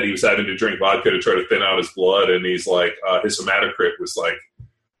that he was having to drink vodka to try to thin out his blood. And he's like, his hematocrit was like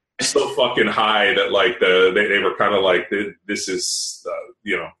so fucking high that like they were kind of like, this is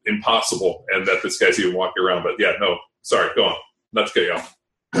you know, impossible, and that this guy's even walking around. But yeah, no, sorry, go on. Let's get you off.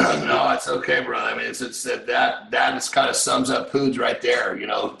 No, it's okay, brother. I mean, it's that just kind of sums up Poods right there. You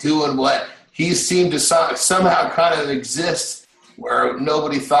know, doing what he seemed to somehow kind of exist where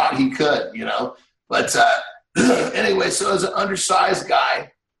nobody thought he could. You know, but anyway, so as an undersized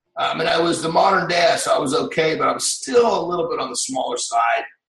guy, and I was the modern day, so I was okay, but I was still a little bit on the smaller side.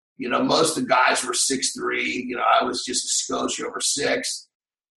 You know, most of the guys were 6'3". You know, I was just a skosh over 6.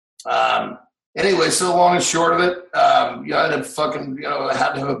 Anyway, so long and short of it, you know, I ended up I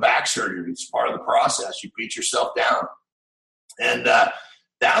had to have a back surgery. It's part of the process. You beat yourself down. And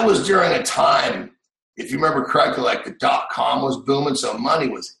that was during a time, if you remember correctly, like the .com was booming, so money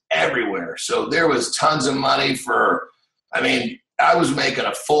was everywhere. So there was tons of money I was making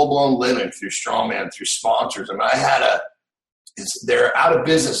a full-blown living through strongman, through sponsors. I mean, they're out of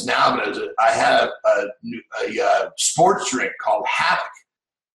business now, but I had a sports drink called Havoc.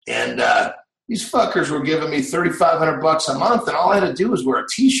 And these fuckers were giving me $3,500 a month, and all I had to do was wear a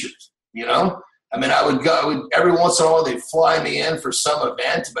T-shirt, you know? I mean, I would every once in a while they'd fly me in for some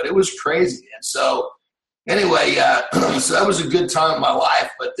event, but it was crazy. And so anyway, so that was a good time in my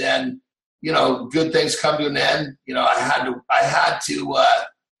life. But then, you know, good things come to an end. You know, I had to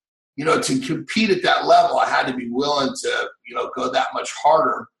you know, to compete at that level, I had to be willing to, you know, go that much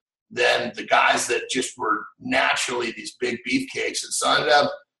harder than the guys that just were naturally these big beefcakes. And so I ended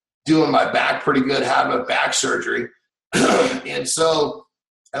up doing my back pretty good, having a back surgery. And so,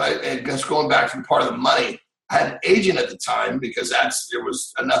 and just going back to part of the money, I had an agent at the time because there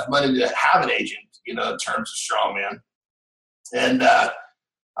was enough money to have an agent, you know, in terms of strongman. And I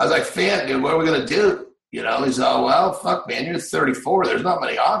was like, "Fan, dude, what are we going to do?" You know, he's all, "Well, fuck, man, you're 34. There's not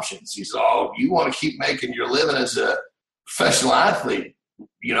many options." He's all, "You want to keep making your living as a professional athlete,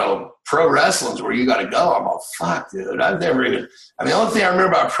 you know, pro wrestling's where you got to go." I'm all, "Fuck, dude, I've never even." I mean, the only thing I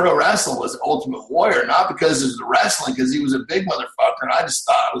remember about pro wrestling was Ultimate Warrior, not because it was the wrestling, because he was a big motherfucker, and I just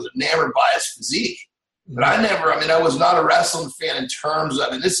thought I was enamored by his physique. But I was not a wrestling fan in terms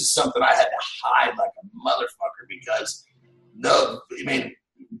of, and this is something I had to hide like a motherfucker because,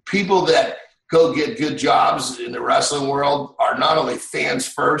 people that go get good jobs in the wrestling world are not only fans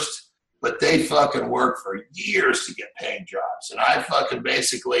first, but they fucking work for years to get paying jobs. And I fucking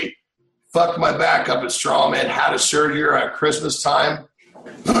basically fucked my back up at strongman, had a surgery at Christmas time,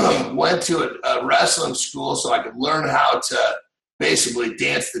 went to a wrestling school so I could learn how to basically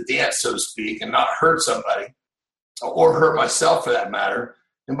dance the dance, so to speak, and not hurt somebody or hurt myself for that matter.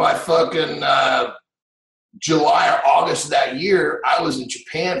 And by fucking July or August of that year, I was in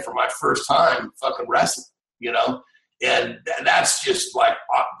Japan for my first time fucking wrestling, you know? And that's just like,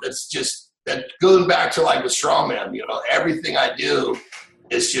 that going back to like the strongman, you know, everything I do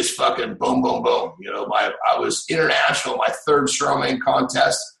is just fucking boom, boom, boom. You know, I was international, my third strongman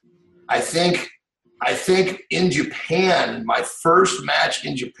contest. I think in Japan, my first match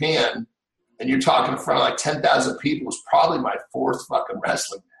in Japan, and you're talking in front of like 10,000 people, was probably my fourth fucking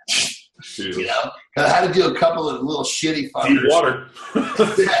wrestling match. Jesus. You know, because I had to do a couple of little shitty fuckers. Deep water.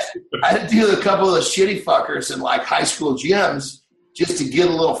 I had to do a couple of the shitty fuckers in like high school gyms just to get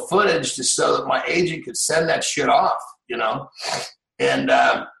a little footage so that my agent could send that shit off. you know? And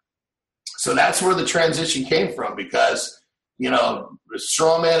so that's where the transition came from, because, you know, the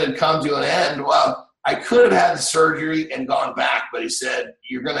strongman had come to an end. Well, I could have had the surgery and gone back, but he said,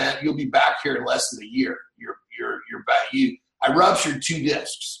 you'll be back here in less than a year. You're back. I ruptured 2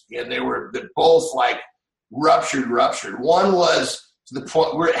 discs, and they're both like ruptured. One was to the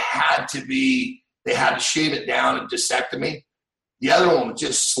point where it had to be, they had to shave it down and dissect me. The other one was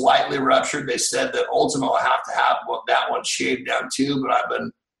just slightly ruptured. They said that ultimately I'll have to have that one shaved down too, but I've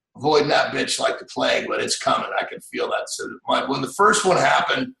been avoiding that bitch like the plague, but it's coming. I can feel that. So when the first one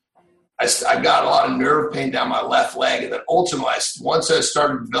happened, I got a lot of nerve pain down my left leg, and then ultimately, once I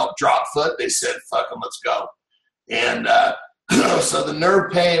started to develop drop foot, they said, fuck them, let's go. And so the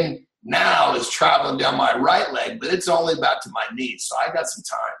nerve pain now is traveling down my right leg, but it's only about to my knees, so I got some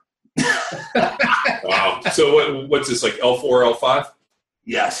time. Wow. So what's this, like L4, L5?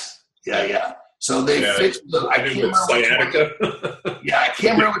 Yes. Yeah. So they fixed the – I can't remember sciatica. Yeah, I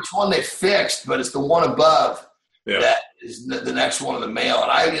can't remember which one they fixed, but it's the one above that is the next one in the male.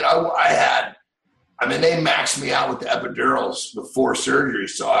 And they maxed me out with the epidurals before surgery,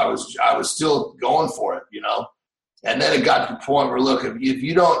 so I was still going for it, you know. And then it got to the point where, look, if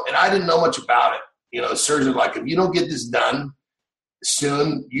you don't – and I didn't know much about it. You know, the surgeon like, if you don't get this done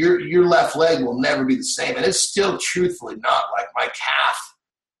soon, your left leg will never be the same. And it's still truthfully not like my calf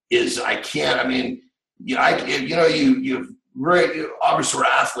is – I can't – I mean, you obviously we're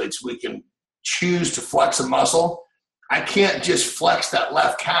athletes. We can choose to flex a muscle. I can't just flex that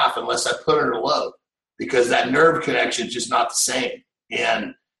left calf unless I put it in a load, because that nerve connection is just not the same.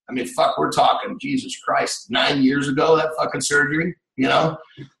 And – I mean, fuck, we're talking, Jesus Christ, 9 years ago, that fucking surgery, you know?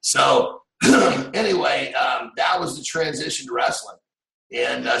 So anyway, that was the transition to wrestling.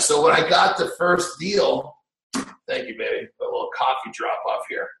 And so when I got the first deal, thank you, baby, a little coffee drop off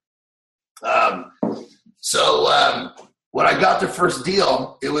here. When I got the first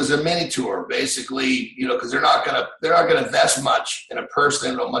deal, it was a mini tour, basically, you know, because they're not gonna invest much in a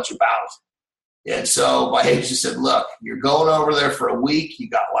person they don't know much about. And so my agent said, look, you're going over there for a week. You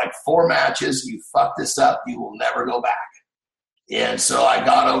got like 4 matches. You fuck this up, you will never go back. And so I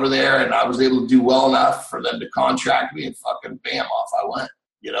got over there, and I was able to do well enough for them to contract me, and fucking bam, off I went.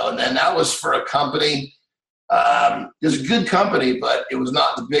 You know, and then that was for a company. It was a good company, but it was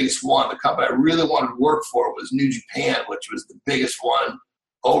not the biggest one. The company I really wanted to work for was New Japan, which was the biggest one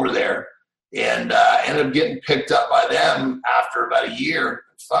over there. And ended up getting picked up by them after about a year.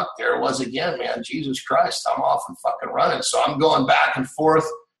 Fuck, there it was again, man. Jesus Christ, I'm off and fucking running. So I'm going back and forth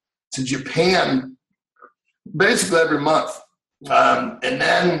to Japan basically every month. And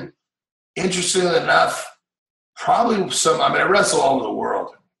then, interestingly enough, I wrestle all over the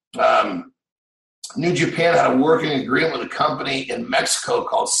world. New Japan had a working agreement with a company in Mexico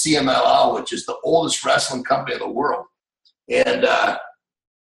called CMLL, which is the oldest wrestling company in the world. And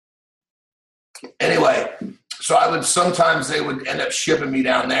anyway, so sometimes they would end up shipping me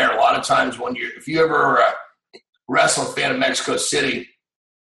down there. A lot of times if you ever are a wrestling fan of Mexico City,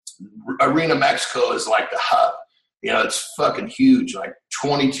 Arena Mexico is like the hub. You know, it's fucking huge, like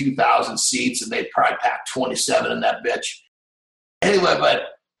 22,000 seats, and they probably pack 27 in that bitch. Anyway,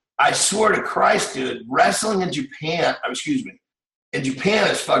 but I swear to Christ, dude, wrestling in Japan is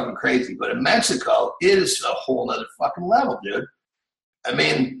fucking crazy, but in Mexico, it is a whole nother fucking level, dude. I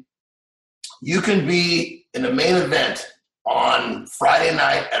mean, you can be in the main event on Friday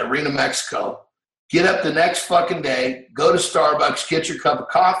night at Arena Mexico, get up the next fucking day, go to Starbucks, get your cup of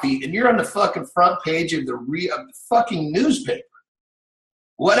coffee, and you're on the fucking front page of the fucking newspaper.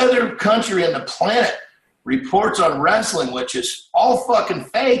 What other country on the planet reports on wrestling, which is all fucking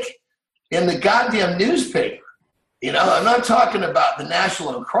fake, in the goddamn newspaper? You know, I'm not talking about the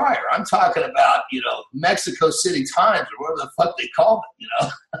National Enquirer. I'm talking about, you know, Mexico City Times or whatever the fuck they call it, you know?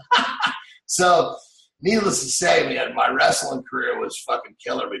 So, needless to say, man, my wrestling career was fucking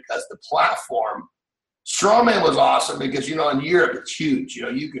killer because the platform, Strongman was awesome because, you know, in Europe it's huge. You know,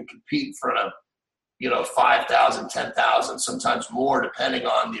 you can compete in front of, you know, 5,000, 10,000, sometimes more depending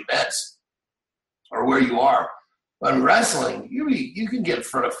on the events or where you are. But in wrestling, you can get in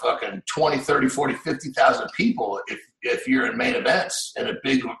front of fucking 20, 30, 40, 50,000 people if you're in main events in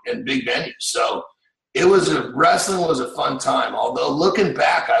big venues. So wrestling was a fun time. Although looking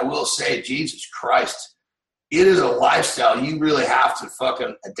back, I will say, Jesus Christ, it is a lifestyle you really have to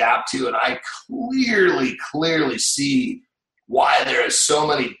fucking adapt to. And I clearly see why there is so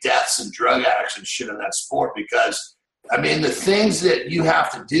many deaths and drug addicts and shit in that sport, because I mean, the things that you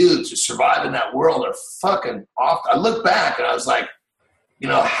have to do to survive in that world are fucking awful. I look back and I was like,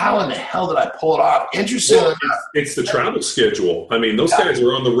 how in the hell did I pull it off? Interesting. Well, it's the travel schedule. I mean, those guys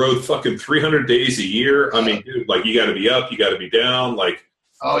are on the road fucking 300 days a year. I mean, dude, like, you got to be up, you got to be down. Like,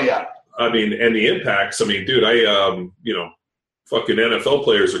 oh yeah. I mean, and the impacts. I mean, dude, fucking NFL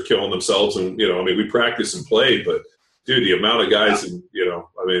players are killing themselves, and we practice and play, but dude, the amount of guys, and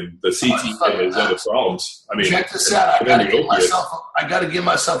the CT is other problems. I mean, check this out. I got to give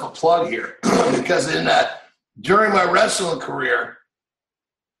myself a plug here because during my wrestling career,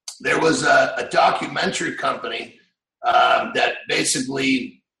 there was a documentary company that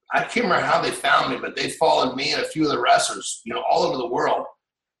basically, I can't remember how they found me, but they followed me and a few of the wrestlers, all over the world.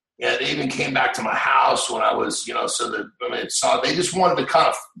 Yeah, they even came back to my house when I was, they just wanted to kind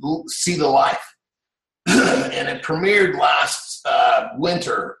of see the life. And it premiered last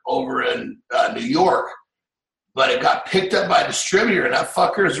winter over in New York, but it got picked up by a distributor, and that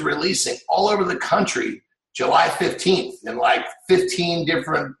fucker is releasing all over the country July 15th in like 15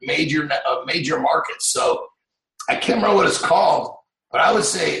 different major markets. So I can't remember what it's called, but I would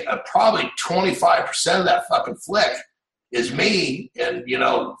say probably 25% of that fucking flick is me and,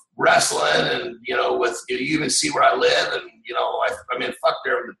 wrestling and, with, you even see where I live and, fuck,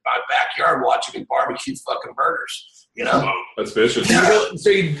 they're in my backyard watching me barbecue fucking burgers, Wow, that's vicious.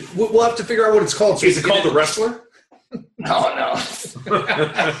 We'll have to figure out what it's called. So is it called The Wrestler? No.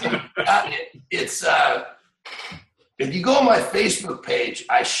 It's if you go on my Facebook page,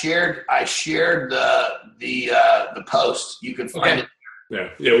 I shared the post. You can find it. Yeah,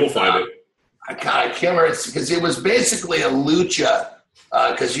 we'll find it. I can't remember. It's because it was basically a lucha.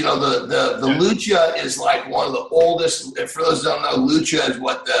 Because the lucha is like one of the oldest. For those who don't know, lucha is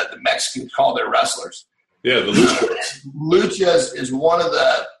what the Mexicans call their wrestlers. Yeah, the lucha. Lucha is one of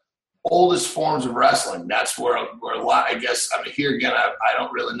the oldest forms of wrestling. That's where a lot. I guess here again. I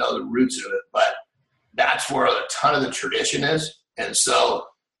don't really know the roots of it, but that's where a ton of the tradition is, and so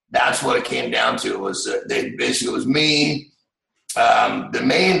that's what it came down to. It was me.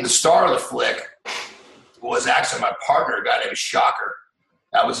 The star of the flick was actually my partner, a guy named Shocker.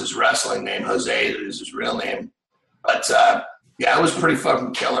 That was his wrestling name. Jose is his real name. But it was pretty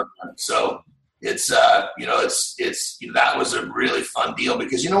fucking killer, man. So it's that was a really fun deal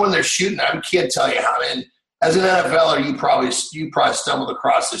because when they're shooting, I can't tell you how. As an NFLer, you probably stumbled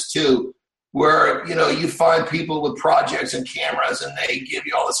across this too, where you find people with projects and cameras and they give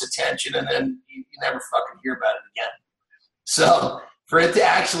you all this attention and then you never fucking hear about it again. So for it to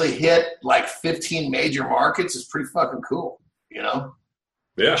actually hit like 15 major markets is pretty fucking cool, Yeah.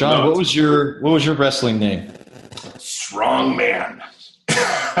 John, what was your wrestling name? Strongman.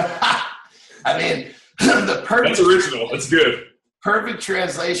 The perfect. That's original. That's good. Perfect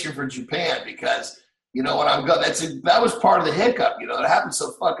translation for Japan because when I'm going, that was part of the hiccup. It happened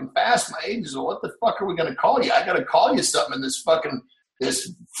so fucking fast. My agent said, "What the fuck are we going to call you? I got to call you something in this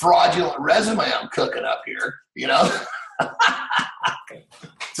fraudulent resume I'm cooking up here."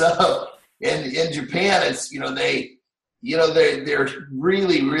 So in Japan, it's they're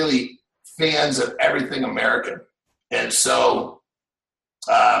really, really fans of everything American. And so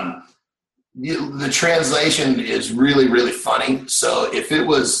the translation is really, really funny. So if it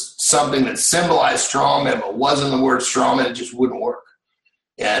was something that symbolized strongman but wasn't the word strongman, it just wouldn't work.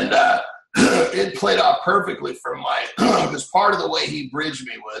 And it played out perfectly for because part of the way he bridged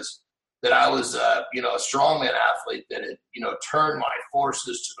me was that I was, a strongman athlete that had, turned my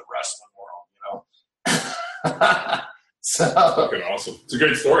forces to the wrestling world, So fucking awesome. It's a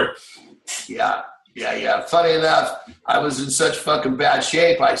great story. Yeah. Funny enough, I was in such fucking bad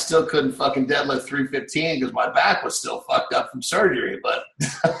shape, I still couldn't fucking deadlift 315 because my back was still fucked up from surgery, but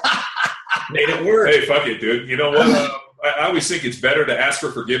made it work. Hey, fuck it, dude. You know what? I always think it's better to ask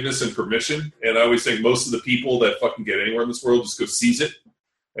for forgiveness and permission, and I always think most of the people that fucking get anywhere in this world just go seize it.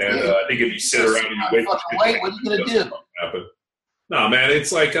 And I think if you sit around and you wait, what are you gonna do? Happen. No, man,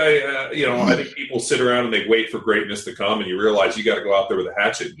 it's like I think people sit around and they wait for greatness to come, and you realize you got to go out there with a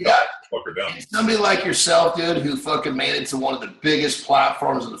hatchet and fuck her down. Somebody like yourself, dude, who fucking made it to one of the biggest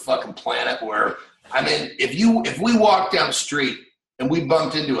platforms on the fucking planet. Where if we walked down the street and we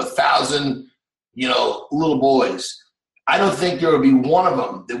bumped into 1,000, little boys, I don't think there would be one of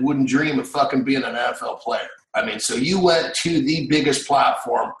them that wouldn't dream of fucking being an NFL player. So you went to the biggest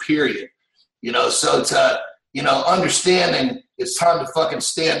platform, period. So to understanding it's time to fucking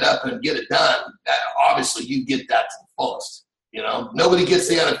stand up and get it done. Obviously, you get that to the fullest. Nobody gets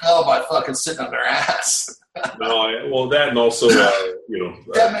the NFL by fucking sitting on their ass. No, well, that and also,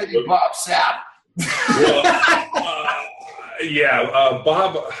 that may be Bob Sapp.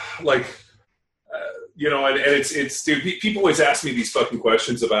 Bob, and it's dude. People always ask me these fucking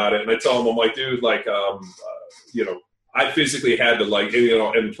questions about it, and I tell them, I'm like, dude, I physically had to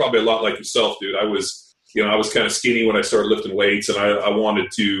and probably a lot like yourself, dude. I was kind of skinny when I started lifting weights, and I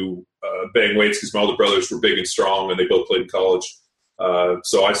wanted to bang weights because my older brothers were big and strong, and they both played in college.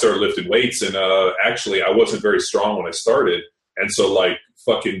 So I started lifting weights, and actually I wasn't very strong when I started. And so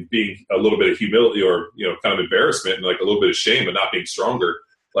fucking being a little bit of humility or, kind of embarrassment and a little bit of shame of not being stronger,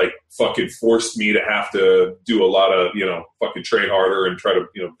 fucking forced me to have to do a lot of, fucking train harder and try to,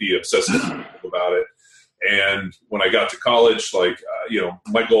 be obsessive about it. And when I got to college,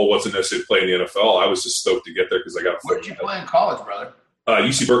 my goal wasn't necessarily to play in the NFL. I was just stoked to get there because I got. Where did you play in college, brother?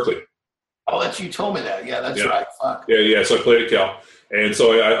 UC Berkeley. Oh, you told me that. Yeah, that's right. Fuck. Yeah. So I played at Cal. And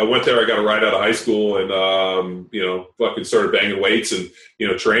so I went there. I got a ride out of high school, and fucking started banging weights and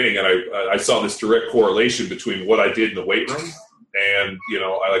training. And I saw this direct correlation between what I did in the weight room, and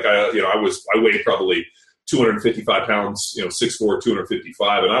I weighed probably 255 pounds, 6'4",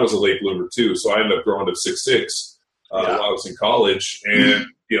 255, and I was a late bloomer too. So I ended up growing to 6'6" while I was in college, and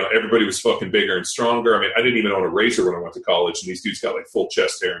everybody was fucking bigger and stronger. I mean, I didn't even own a razor when I went to college, and these dudes got full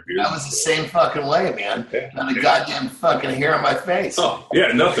chest hair and beard. I was the same fucking way, man. Not a goddamn fucking hair on my face. Oh, yeah,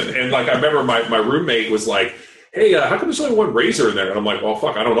 nothing. And I remember my roommate was like, "Hey, how come there's only one razor in there?" And I'm like, "Well,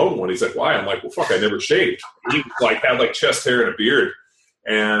 fuck, I don't own one." He's like, "Why?" I'm like, "Well, fuck, I never shaved." He had chest hair and a beard.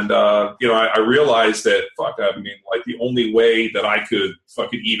 And, I realized that, the only way that I could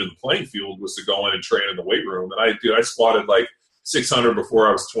fucking even the playing field was to go in and train in the weight room. And I squatted 600 before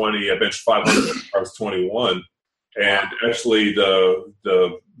I was 20. I benched 500 before I was 21. And actually the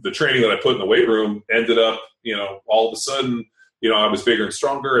training that I put in the weight room ended up, all of a sudden, I was bigger and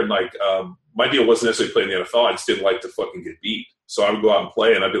stronger. And my deal wasn't necessarily playing the NFL. I just didn't like to fucking get beat. So I would go out and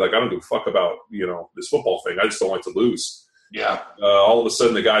play, and I'd be like, I don't give a fuck about, this football thing. I just don't like to lose. Yeah. All of a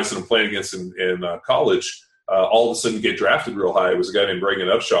sudden, the guys that I'm playing against in college, all of a sudden get drafted real high. It was a guy named Reagan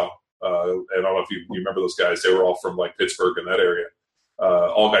Upshaw. And I don't know if you remember those guys. They were all from Pittsburgh and that area.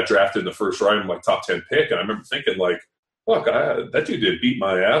 All got drafted in the first round, top 10 pick. And I remember thinking fuck, that dude did beat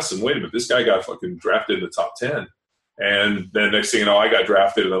my ass. And wait a minute, this guy got fucking drafted in the top 10. And then next thing you know, I got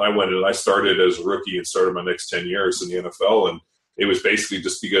drafted, and then I went in and I started as a rookie and started my next 10 years in the NFL. And it was basically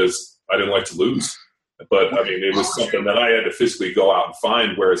just because I didn't like to lose. But, it was something that I had to physically go out and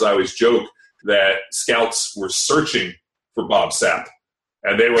find, whereas I always joke that scouts were searching for Bob Sapp.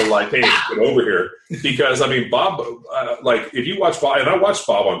 And they were like, hey, get over here. Because, Bob, if you watch Bob, and I watched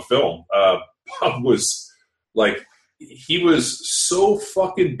Bob on film, Bob was, he was so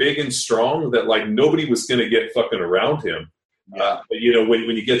fucking big and strong that, nobody was going to get fucking around him. Yeah. But,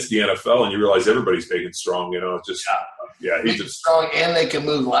 when you get to the NFL and you realize everybody's big and strong, he's just strong, and they can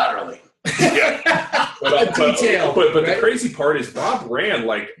move laterally. Yeah, but the crazy part is Bob ran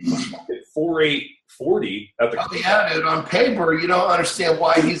 4.8 40 at the. Oh, yeah, dude. On paper, you don't understand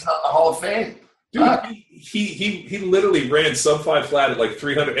why he's not in the Hall of Fame. Dude, he literally ran sub 5 flat at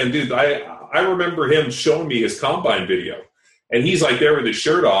 300. And dude, I remember him showing me his combine video, and he's there with his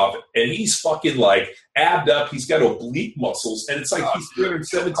shirt off, and he's fucking abbed up. He's got oblique muscles, and it's he's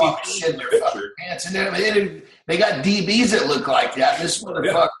 317 pants, and they got DBs that look like that. This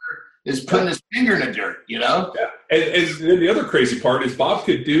motherfucker is putting his finger in the dirt, Yeah. And then the other crazy part is Bob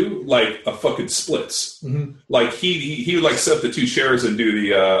could do a fucking splits. Mm-hmm. He would set up the two chairs and do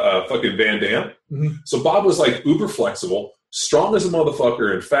the fucking Van Damme. Mm-hmm. So Bob was uber flexible, strong as a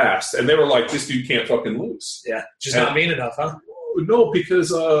motherfucker, and fast. And they were like, this dude can't fucking lose. Yeah, just not mean enough, huh? No,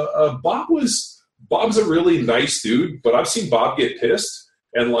 because Bob's a really nice dude, but I've seen Bob get pissed,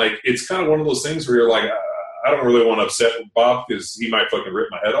 and it's kind of one of those things where you're I don't really want to upset Bob because he might fucking rip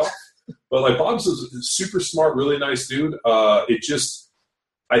my head off. But Bob's a super smart, really nice dude. I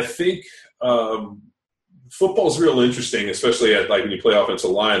think football's real interesting, especially at when you play offensive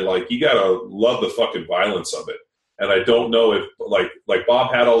line. You gotta love the fucking violence of it. And I don't know if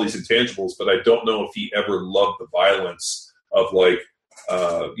Bob had all these intangibles, but I don't know if he ever loved the violence of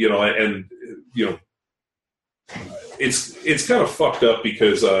it's kind of fucked up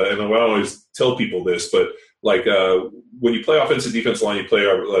because and I don't always tell people this, but when you play offensive defensive line, you play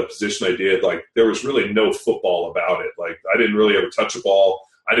a position I did, there was really no football about it. I didn't really ever touch a ball.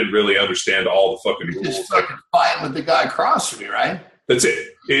 I didn't really understand all the fucking rules. Just fucking fighting with the guy across from you, right? That's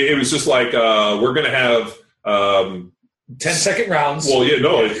it. It was just we're going to have 10-second rounds. Well, yeah,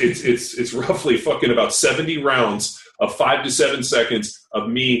 no, it's roughly fucking about 70 rounds of 5 to 7 seconds of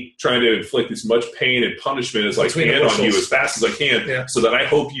me trying to inflict as much pain and punishment as I can on you as fast as I can, so that I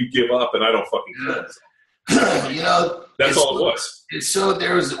hope you give up and I don't fucking kill. That's all it was. So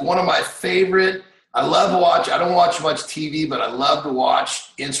there was one of my favorite. I don't watch much TV, but I love to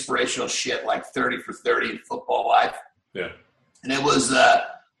watch inspirational shit like 30 for 30 in football life. Yeah. And it was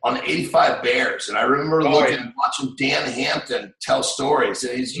on the 85 Bears. And I remember watching Dan Hampton tell stories.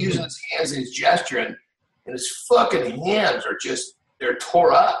 And he's using his hands and he's gesturing. And his fucking hands are just, they're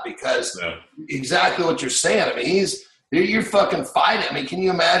tore up because exactly what you're saying. I mean, you're fucking fighting. I mean, can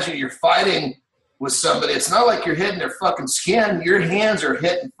you imagine you're fighting with somebody? It's not like you're hitting their fucking skin. Your hands are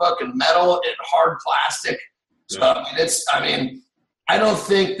hitting fucking metal and hard plastic. So, I mean, I don't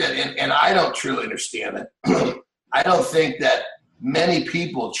think that, and I don't truly understand it. I don't think that many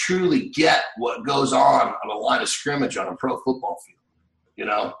people truly get what goes on a line of scrimmage on a pro football field, you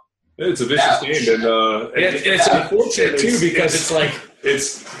know? It's a vicious game, and it's unfortunate too because it's like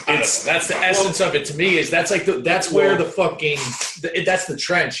that's the essence of it to me. Is that's like where the fucking that's the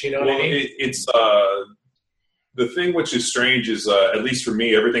trench, you know what I mean? It's the thing which is strange is at least for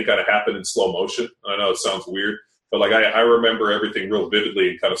me, everything kind of happened in slow motion. I know it sounds weird, but like I remember everything real vividly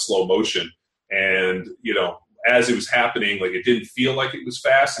in kind of slow motion, and you know, as it was happening, like it didn't feel like it was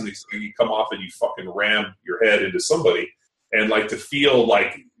fast, and you come off and you fucking ram your head into somebody. And like to feel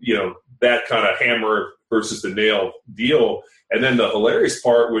like, you know, that kind of hammer versus the nail deal. And then the hilarious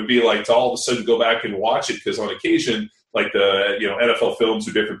part would be like to all of a sudden go back and watch it because on occasion, like the, you know, NFL films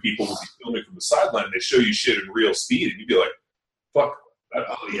or different people would be filming from the sideline and they show you shit in real speed and you'd be like, fuck,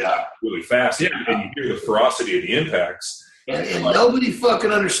 really fast. Yeah. And you hear the ferocity of the impacts. And nobody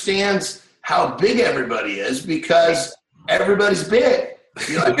fucking understands how big everybody is because everybody's big.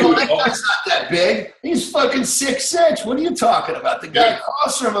 You're like, oh, that guy's not that big. He's fucking 6'6". What are you talking about? The guy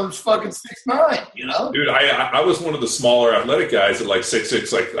across from him is fucking 6'9", you know? Dude, I was one of the smaller athletic guys at like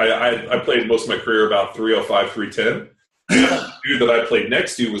 6'6". Like I played most of my career about 305, 310. The dude that I played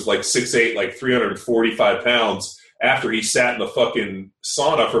next to was like 6'8", like 345 pounds after he sat in the fucking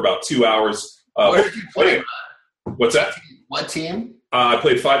sauna for about 2 hours. Where did you play? What's that? What team? I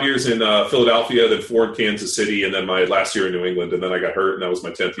played 5 years in Philadelphia, then 4 in Kansas City, and then my last year in New England. And then I got hurt, and that was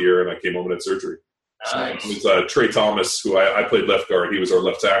my 10th year, and I came home and had surgery. Nice. It was Trey Thomas, who I played left guard. He was our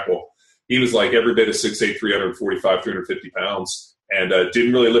left tackle. He was like every bit of 6'8", 345, 350 pounds, and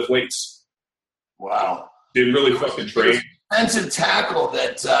didn't really lift weights. Wow. Didn't really fucking train. Defensive tackle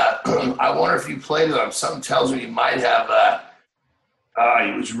that I wonder if you played with him. Something tells me you might have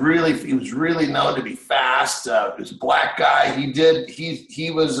he was really known to be fast. He was a black guy. He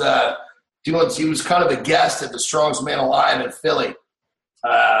was kind of a guest at the Strongest Man Alive in Philly.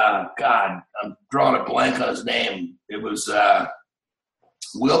 God, I'm drawing a blank on his name. It was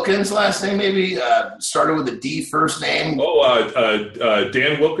Wilkins last name, maybe started with a D first name.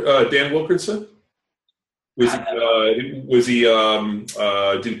 Dan Wilkinson. Was he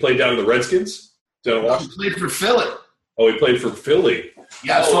did he play down in the Redskins? He played for Philly. Oh, he played for Philly.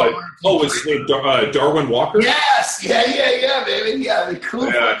 Yeah. Was his name Darwin Walker? Yes. Yeah, baby. Yeah, cool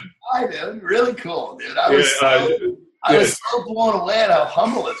guy, dude. Really cool, dude. I was so blown away at how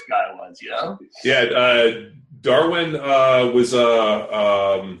humble this guy was, you know? Yeah, Darwin was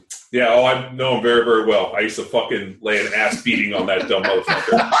I know him very, very well. I used to fucking lay an ass beating on that dumb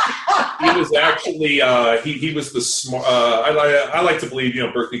motherfucker. He was actually he was the smart. I like to believe, you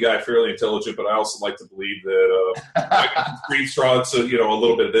know, Berkeley guy, fairly intelligent, but I also like to believe that green straw. So you know, a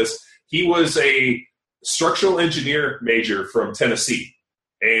little bit of this. He was a structural engineer major from Tennessee,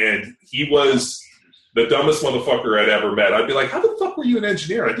 and he was the dumbest motherfucker I'd ever met. I'd be like, how the fuck were you an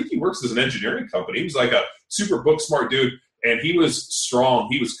engineer? I think he works as an engineering company. He was like a super book smart dude. And he was strong.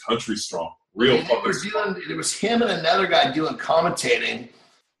 He was country strong. Real fucking strong. It was him and another guy doing commentating,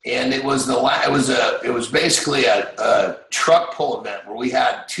 and it was basically a truck pull event where we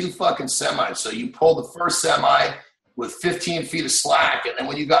had 2 fucking semis. So you pulled the first semi with 15 feet of slack, and then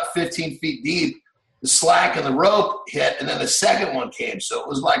when you got 15 feet deep, the slack and the rope hit, and then the second one came. So it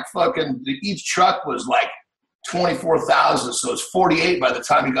was like fucking each truck was like 24,000. So it's 48 by the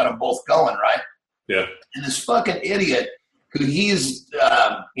time you got them both going, right? Yeah. And this fucking idiot who he's,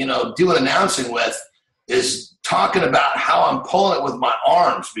 doing announcing with is talking about how I'm pulling it with my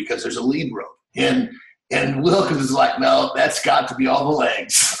arms because there's a lead rope. And Wilkins is like, no, that's got to be all the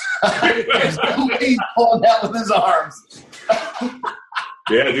legs. There's no way he's pulling that with his arms.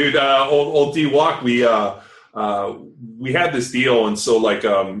 Yeah, dude, old D-Walk, we had this deal, and so, like,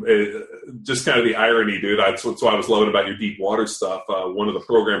 just kind of the irony, dude, that's why I was loving about your deep water stuff. One of the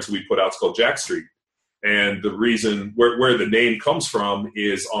programs we put out is called Jack Street. And the reason where the name comes from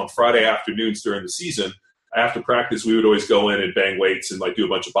is on Friday afternoons during the season, after practice, we would always go in and bang weights and like do a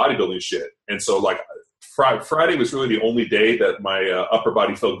bunch of bodybuilding shit. And so like Friday was really the only day that my upper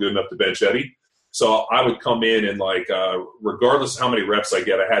body felt good enough to bench Eddie. So I would come in and like, regardless of how many reps I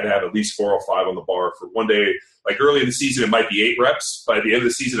get, I had to have at least 405 on the bar for one day. Like early in the season, it might be 8 reps. By the end of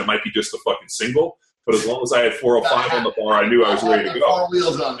the season, it might be just a fucking single. But as long as I had 405 on the bar, I knew I was ready to go. 4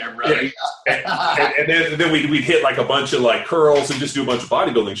 wheels on there, brother. Yeah. and then we'd hit like a bunch of like curls and just do a bunch of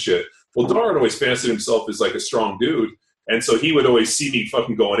bodybuilding shit. Well, Darwin always fancied himself as like a strong dude. And so he would always see me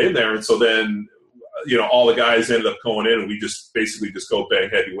fucking going in there. And so then, all the guys ended up going in and we just basically just go bang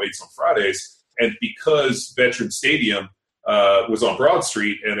heavy weights on Fridays. And because Veteran Stadium was on Broad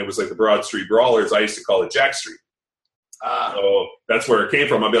Street and it was like the Broad Street Brawlers, I used to call it Jack Street. So that's where it came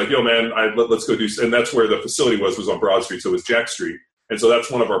from. I'd be like, yo, man, let's go do – and that's where the facility was on Broad Street, so it was Jack Street. And so that's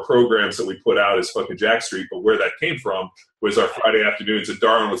one of our programs that we put out is fucking Jack Street. But where that came from was our Friday afternoons, and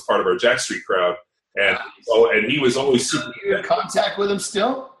Darwin was part of our Jack Street crowd. And and he was always super – Are you in contact with him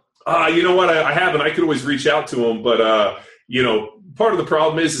still? You know what? I haven't. I could always reach out to him. But, part of the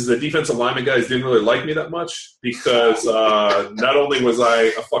problem is the defensive lineman guys didn't really like me that much because not only was I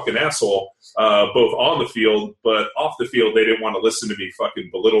a fucking asshole – both on the field, but off the field, they didn't want to listen to me fucking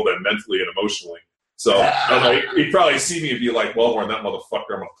belittle them mentally and emotionally. So he'd probably see me and be like, well, that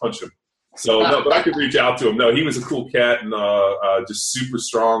motherfucker, I'm going to punch him. So, no, but I could reach out to him. No, he was a cool cat and just super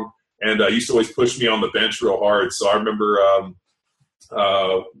strong and used to always push me on the bench real hard. So I remember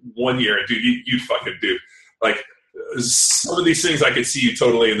one year, dude, you'd fucking do. Like, some of these things I could see you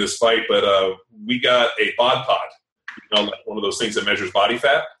totally in this fight, but we got a bod pod, like one of those things that measures body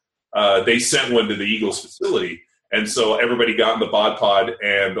fat. They sent one to the Eagles facility. And so everybody got in the bod pod.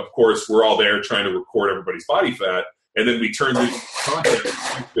 And, of course, we're all there trying to record everybody's body fat. And then we turned this content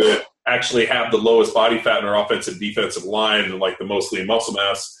to actually have the lowest body fat in our offensive and defensive line and, like, the most lean muscle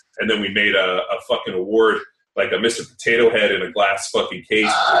mass. And then we made a fucking award, like a Mr. Potato Head in a glass fucking case.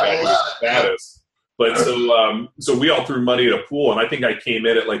 Status. But so we all threw money at a pool. And I think I came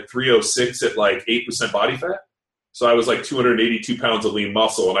in at, like, 306 at, like, 8% body fat. So I was like 282 pounds of lean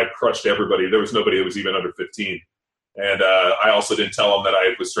muscle, and I crushed everybody. There was nobody that was even under 15. And I also didn't tell them that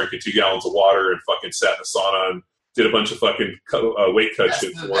I was drinking 2 gallons of water and fucking sat in the sauna and did a bunch of fucking weight cut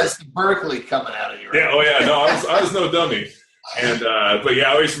shit. That's the Berkeley coming out of you. Right? Yeah, oh yeah, no, I was no dummy. And but yeah,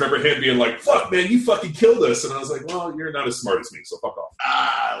 I always remember him being like, "Fuck, man, you fucking killed us." And I was like, "Well, you're not as smart as me, so fuck off."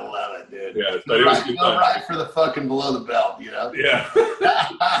 I love it, dude. Yeah, but it was good time. Right for the fucking below the belt, Yeah.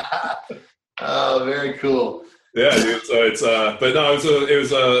 Oh, very cool. Yeah, dude. So it's but no, it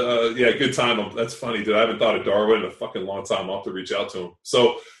was a good time. That's funny, dude. I haven't thought of Darwin in a fucking long time. I'll have to reach out to him.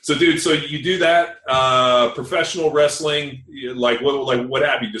 So dude, so you do that professional wrestling, like what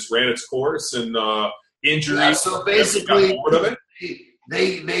have you? Just ran its course and injuries. Yeah, so basically,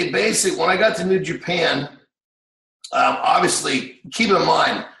 they basically when I got to New Japan, obviously keep in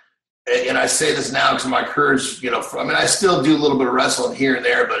mind. And I say this now because my career's, I still do a little bit of wrestling here and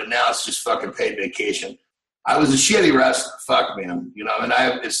there, but now it's just fucking paid vacation. I was a shitty wrestler. Fuck, man.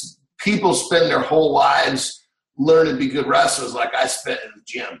 It's people spend their whole lives learning to be good wrestlers like I spent in the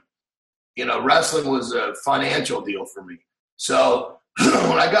gym. Wrestling was a financial deal for me. So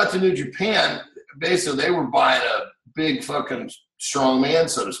when I got to New Japan, basically they were buying a big fucking strong man,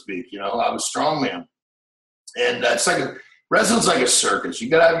 so to speak. I was strong man. And it's like wrestling's like a circus. You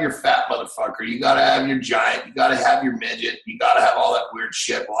got to have your fat motherfucker. You got to have your giant. You got to have your midget. You got to have all that weird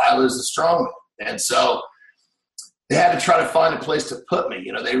shit. Well, I was the strong man. And so they had to try to find a place to put me.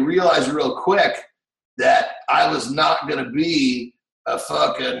 They realized real quick that I was not going to be a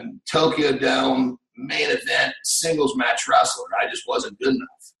fucking Tokyo Dome main event singles match wrestler. I just wasn't good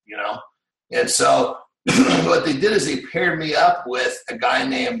enough, And so what they did is they paired me up with a guy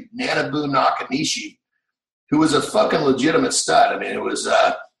named Nanabu Nakanishi, who was a fucking legitimate stud. It was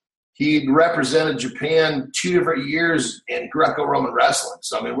he represented Japan 2 different years in Greco-Roman wrestling.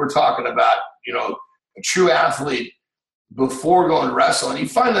 So, we're talking about, a true athlete before going to wrestling. You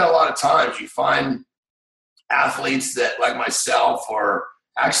find that a lot of times. You find athletes that, like myself, or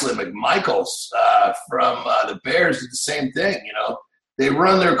actually McMichaels from the Bears, did the same thing. They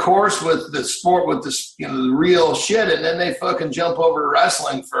run their course with the sport, with the real shit, and then they fucking jump over to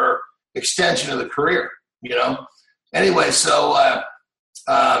wrestling for extension of the career. Anyway, so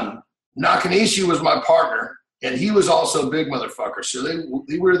Nakanishi was my partner, and he was also a big motherfucker. So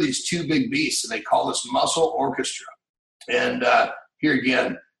they were these 2 big beasts, and they called us Muscle Orchestra. And here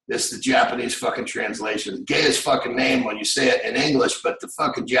again, this is the Japanese fucking translation. The gayest fucking name when you say it in English, but the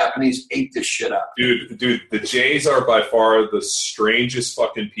fucking Japanese ate this shit up. Dude, the Jays are by far the strangest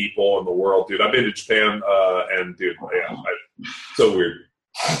fucking people in the world, dude. I've been to Japan, and dude, so weird.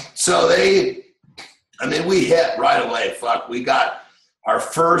 So we hit right away. Fuck, we got our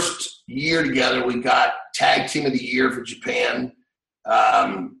first year together. We got tag team of the year for Japan,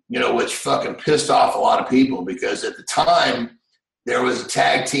 which fucking pissed off a lot of people because at the time there was a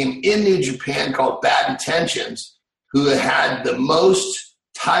tag team in New Japan called Bad Intentions who had the most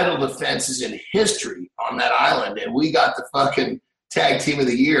title defenses in history on that island. And we got the fucking tag team of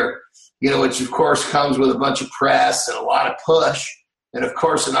the year, which of course comes with a bunch of press and a lot of push and of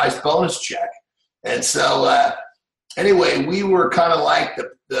course a nice bonus check. And so, anyway, we were kind of like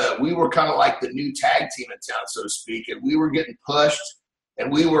the new tag team in town, so to speak. And we were getting pushed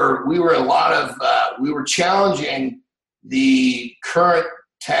and we were challenging the current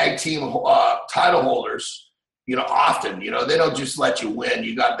tag team title holders, often, they don't just let you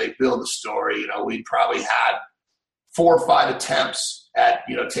win. They build a story. We probably had 4 or 5 attempts at,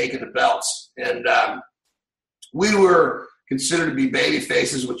 taking the belts. And we were considered to be baby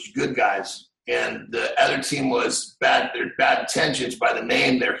faces, which are good guys. And the other team was bad intentions by the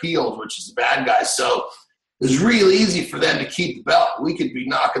name. They're heels, which is the bad guys. So it was real easy for them to keep the belt. We could be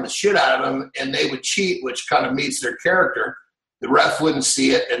knocking the shit out of them, and they would cheat, which kind of meets their character. The ref wouldn't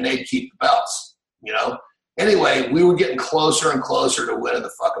see it, and they'd keep the belts, Anyway, we were getting closer and closer to winning the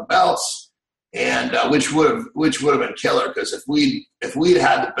fucking belts, and which would have been killer, because if we'd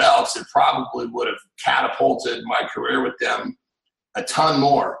had the belts, it probably would have catapulted my career with them a ton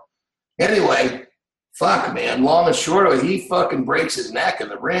more. Anyway, fuck, man, long and short of it, he fucking breaks his neck in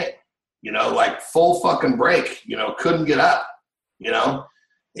the ring, like full fucking break, couldn't get up,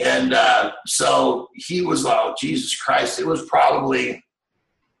 And so he was, oh, Jesus Christ, it was probably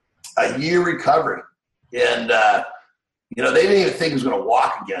a year recovering. And, they didn't even think he was going to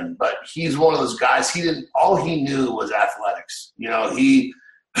walk again, but he's one of those guys. All he knew was athletics. He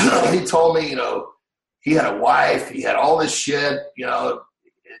told me, he had a wife, he had all this shit,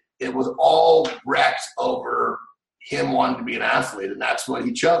 it was all wrecked over him wanting to be an athlete, and that's what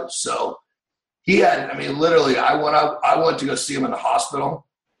he chose. So he had, literally, I went to go see him in the hospital,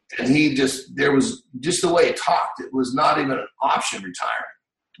 and there was just the way he talked. It was not even an option retiring.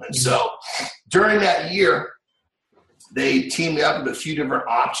 And so during that year, they teamed me up with a few different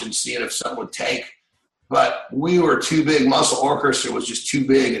options, seeing if something would take. But we were too big. Muscle Orchestra was just too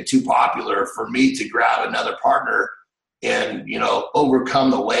big and too popular for me to grab another partner and,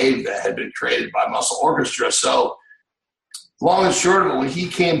 overcome the wave that had been created by Muscle Orchestra. So long and short of it, when he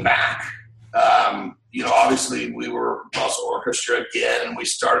came back, obviously we were Muscle Orchestra again, and we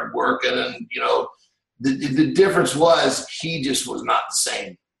started working, and, the difference was he just was not the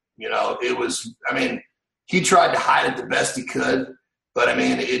same. It was, he tried to hide it the best he could, but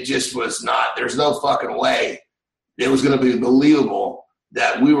it just was not, there's no fucking way it was going to be believable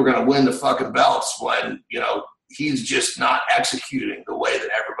that we were going to win the fucking belts when, he's just not executing the way that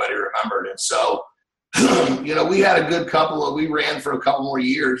everybody remembered. And so, we had a good we ran for a couple more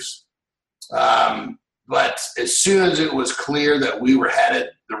years. But as soon as it was clear that we were headed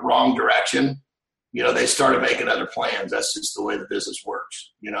the wrong direction, they started making other plans. That's just the way the business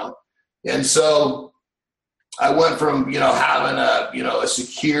works, And so I went from, having a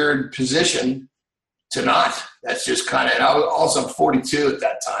secured position to not. That's just kind of, and I was also 42 at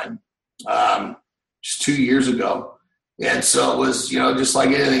that time, just 2 years ago. And so it was, just like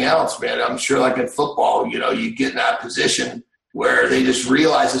anything else, man. I'm sure like in football, you get in that position where they just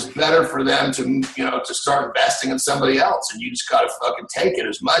realize it's better for them to, to start investing in somebody else. And you just got to fucking take it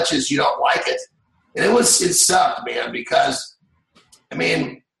as much as you don't like it. And it sucked, man, because,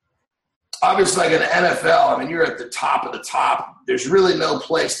 obviously like in the NFL, you're at the top of the top. There's really no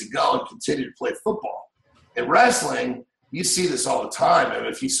place to go and continue to play football. In wrestling, you see this all the time. And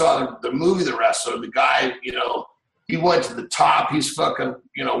if you saw the movie The Wrestler, the guy, he went to the top. He's fucking,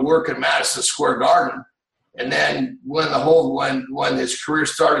 working Madison Square Garden. And then when his career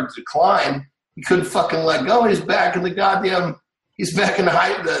started to decline, he couldn't fucking let go. He's back in the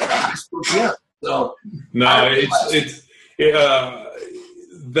high school gym. So no,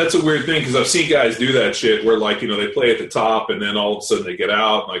 that's a weird thing, because I've seen guys do that shit where, like, they play at the top and then all of a sudden they get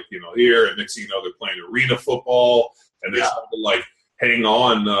out, like, here, and next thing you know, they're playing arena football and they start to, like, hang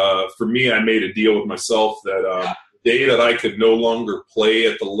on. For me, I made a deal with myself that the day that I could no longer play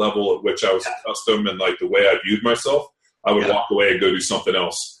at the level at which I was accustomed and, like, the way I viewed myself, I would walk away and go do something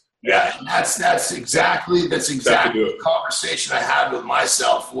else. Yeah, and that's exactly the conversation I had with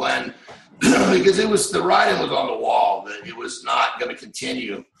myself when – because the writing was on the wall that it was not going to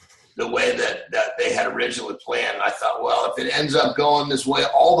continue the way that they had originally planned. And I thought, well, if it ends up going this way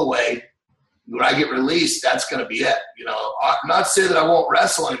all the way, when I get released, that's going to be it. I'm not saying that I won't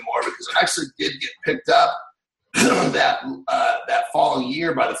wrestle anymore, because I actually did get picked up that following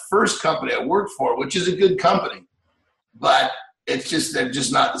year by the first company I worked for, which is a good company, but they're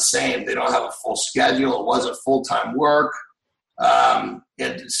just not the same. They don't have a full schedule. It wasn't full-time work.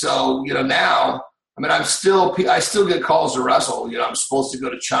 And so, now, I still get calls to wrestle. I'm supposed to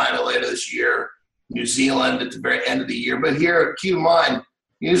go to China later this year, New Zealand at the very end of the year. But here, keep in mind,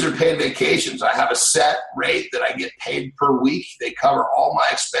 These are paid vacations. I have a set rate that I get paid per week. They cover all my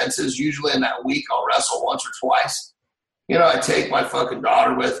expenses. Usually in that week, I'll wrestle once or twice. You know, I take my fucking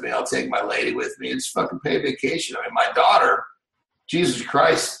daughter with me. I'll take my lady with me. It's fucking paid vacation. I mean, my daughter, Jesus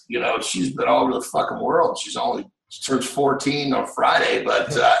Christ, you know, she's been all over the fucking world. She turns 14 on Friday,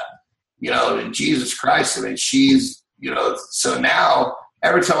 but, you know, Jesus Christ, I mean, she's, you know, so now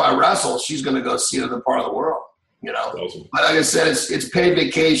every time I wrestle, she's going to go see another part of the world, you know. Awesome. But like I said, it's paid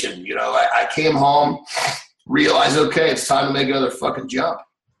vacation. You know, I came home, realized, okay, it's time to make another fucking jump.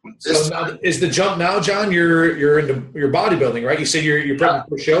 So now, is the jump now, John? You're into your bodybuilding, right? You said you're prepping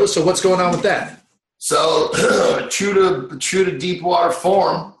for shows. So what's going on with that? So true to Deepwater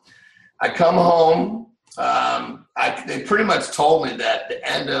form, I come home. They pretty much told me that the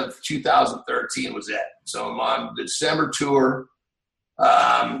end of 2013 was it. So I'm on the December tour,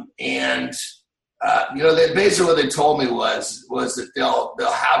 and you know, basically what they told me was that they'll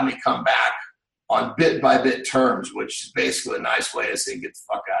have me come back on bit by bit terms, which is basically a nice way to say get the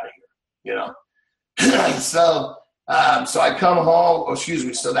fuck out of here, you know. So I come home. Oh, excuse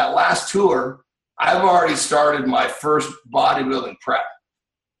me. So that last tour, I've already started my first bodybuilding prep.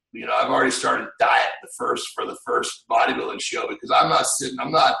 You know, I've already started diet for the first bodybuilding show because I'm not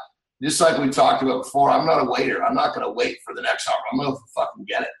just like we talked about before. I'm not a waiter. I'm not going to wait for the next hour. I'm going to fucking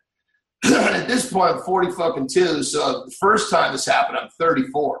get it. And at this point, I'm 42. So the first time this happened, I'm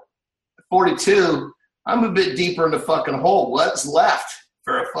 34. 42, I'm a bit deeper in the fucking hole. What's left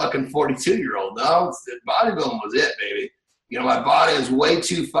for a fucking 42-year-old? No, bodybuilding was it, baby. You know, my body is way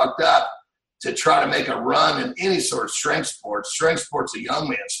too fucked up to try to make a run in any sort of strength sport. Strength sport's a young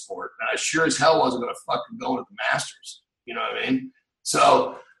man's sport, and I sure as hell wasn't going to fucking go into the Masters. You know what I mean?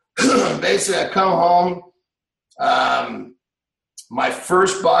 So basically, I come home. My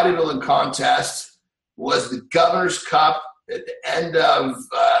first bodybuilding contest was the Governor's Cup at the end of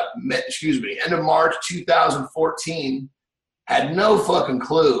March 2014. Had no fucking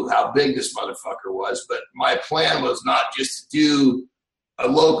clue how big this motherfucker was, but my plan was not just to do a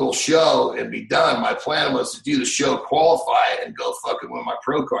local show and be done. My plan was to do the show, qualify, and go fucking win my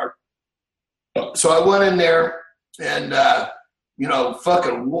pro card. So I went in there and, you know,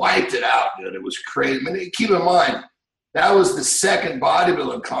 fucking wiped it out, dude. It was crazy. I mean, keep in mind, that was the second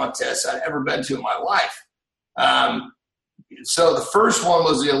bodybuilding contest I'd ever been to in my life. So the first one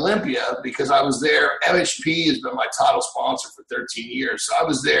was the Olympia because I was there. MHP has been my title sponsor for 13 years. So I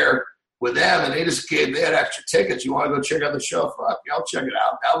was there with them, and they had extra tickets. You want to go check out the show? Fuck, yeah, I'll check it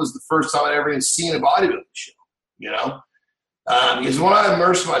out. That was the first time I'd ever even seen a bodybuilding show, you know? Because when I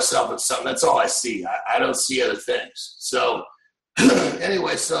immerse myself in something, that's all I see. I don't see other things. So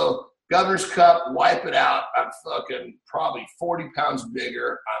anyway, so Governor's Cup, wipe it out. I'm fucking probably 40 pounds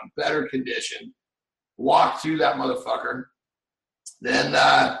bigger. I'm better conditioned. Walk through that motherfucker. Then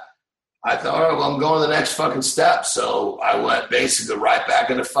I thought, all right, well, I'm going to the next fucking step. So I went basically right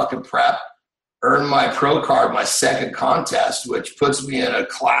back into fucking prep, earned my pro card, my second contest, which puts me in a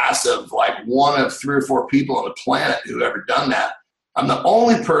class of like one of 3 or 4 people on the planet who've ever done that. I'm the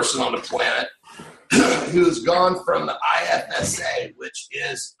only person on the planet who's gone from the IFSA, which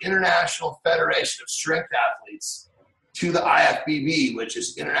is International Federation of Strength Athletes, to the IFBB, which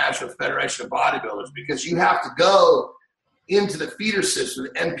is International Federation of Bodybuilders, because you have to go into the feeder system,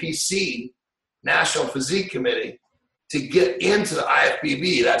 NPC, National Physique Committee, to get into the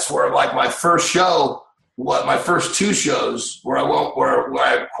IFBB. That's where, like, my first show, my first 2 shows where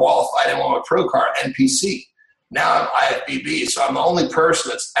I qualified and won my pro card, NPC. Now I'm IFBB, so I'm the only person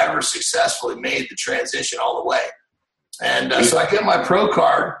that's ever successfully made the transition all the way. And so I get my pro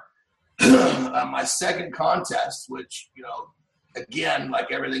card, my second contest, which, you know, again,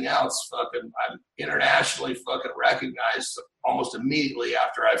 like everything else, fucking, I'm internationally fucking recognized almost immediately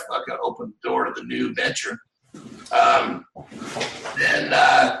after I fucking opened the door to the new venture. Then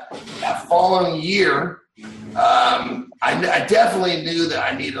that following year, I definitely knew that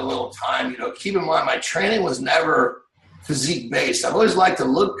I needed a little time. You know, keep in mind, my training was never physique based. I've always liked to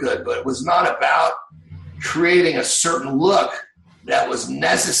look good, but it was not about creating a certain look that was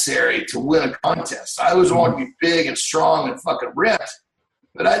necessary to win a contest. I always wanted to be big and strong and fucking ripped,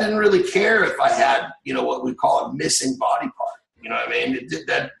 but I didn't really care if I had, you know, what we call a missing body part. You know what I mean?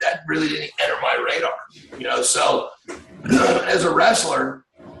 That really didn't enter my radar. You know, so as a wrestler,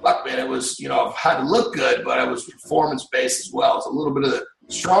 fuck, man, it was, you know, I had to look good, but I was performance-based as well. It's a little bit of the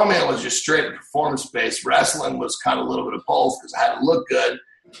strongman was just straight performance-based. Wrestling was kind of a little bit of both because I had to look good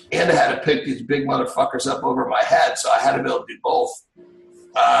and I had to pick these big motherfuckers up over my head, so I had to be able to do both.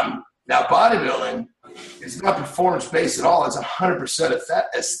 Now, bodybuilding is not performance-based at all. It's 100%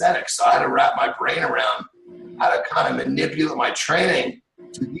 aesthetic, so I had to wrap my brain around how to kind of manipulate my training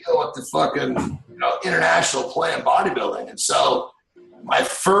to deal with the fucking, international play in bodybuilding. And so my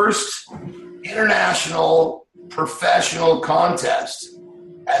first international professional contest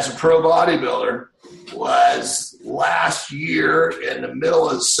as a pro bodybuilder was last year in the middle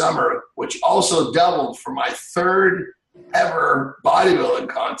of the summer, which also doubled for my third ever bodybuilding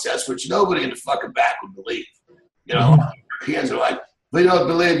contest, which nobody in the fucking back would believe. Europeans are like, we don't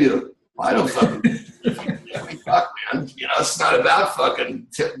believe you. Well, I don't fucking fuck, man. It's not about fucking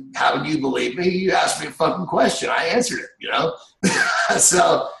having you believe me. You asked me a fucking question. I answered it,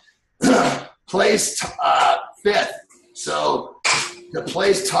 So placed fifth. So to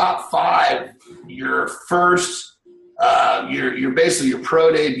place top 5, your first, your basically your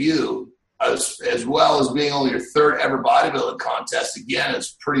pro debut, as well as being only your third ever bodybuilding contest, again,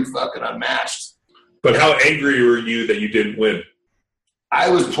 is pretty fucking unmatched. But how angry were you that you didn't win? I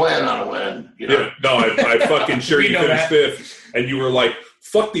was planning on winning. Yeah, no, I fucking sure you finished 5th, and you were like,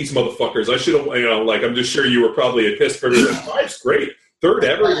 "Fuck these motherfuckers! I should have." I'm just sure you were probably a piss for like, 5's great, 3rd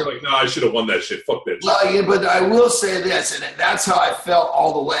ever. You're like, "No, I should have won that shit. Fuck that." Well, yeah, but I will say this, and that's how I felt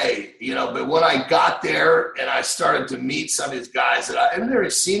all the way. But when I got there and I started to meet some of these guys that I've never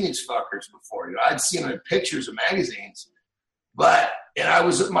seen these fuckers before. I'd seen them in pictures of magazines,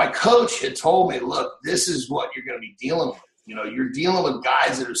 my coach had told me, "Look, this is what you're going to be dealing with. You're dealing with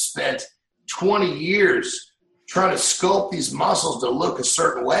guys that have spent 20 years trying to sculpt these muscles to look a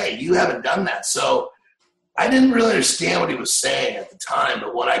certain way. You haven't done that." So I didn't really understand what he was saying at the time.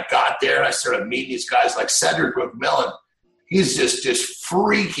 But when I got there and I started meeting these guys like Cedric McMillan, he's just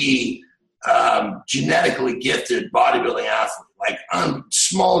freaky, genetically gifted bodybuilding athlete. Like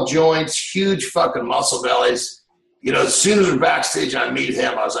small joints, huge fucking muscle bellies. As soon as we're backstage and I meet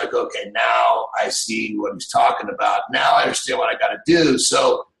him, I was like, okay, now I see what he's talking about. Now I understand what I got to do.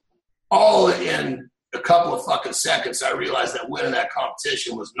 So all in a couple of fucking seconds, I realized that winning that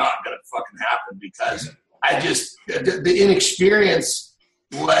competition was not going to fucking happen because the inexperience,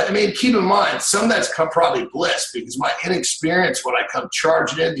 keep in mind, some of that's probably bliss because my inexperience when I come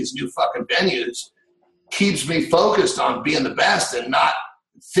charging in these new fucking venues keeps me focused on being the best and not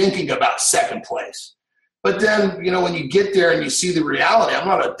thinking about second place. But then, when you get there and you see the reality, I'm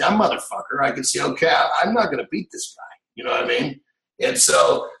not a dumb motherfucker. I can see, okay, I'm not going to beat this guy. You know what I mean? And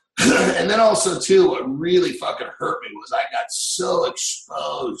so, and then also, too, what really fucking hurt me was I got so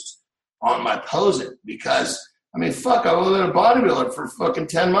exposed on my posing because, fuck, I've only been a bodybuilder for fucking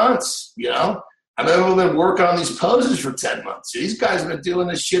 10 months, I've only been working on these poses for 10 months. These guys have been doing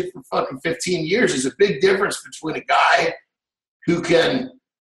this shit for fucking 15 years. There's a big difference between a guy who can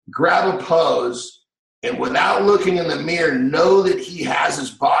grab a pose and without looking in the mirror, know that he has his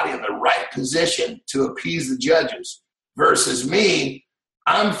body in the right position to appease the judges versus me.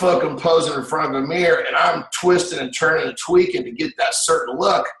 I'm fucking posing in front of a mirror and I'm twisting and turning and tweaking to get that certain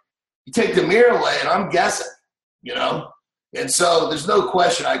look. You take the mirror away and I'm guessing, And so there's no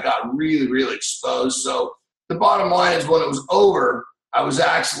question I got really, really exposed. So the bottom line is when it was over, I was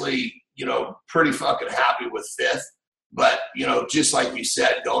actually, pretty fucking happy with 5th. But, just like you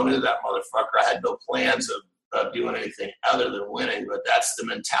said, going into that motherfucker, I had no plans of doing anything other than winning. But that's the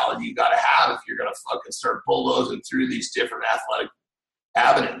mentality you got to have if you're going to fucking start bulldozing through these different athletic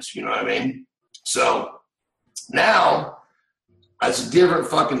avenues. You know what I mean? So now it's a different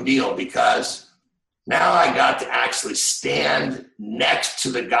fucking deal because now I got to actually stand next to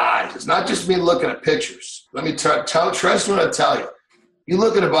the guys. It's not just me looking at pictures. Let me trust me when I tell you. You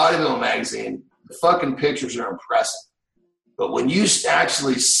look at a bodybuilding magazine, the fucking pictures are impressive. But when you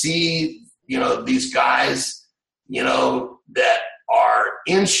actually see, these guys, that are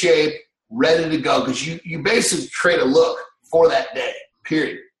in shape, ready to go, because you basically create a look for that day,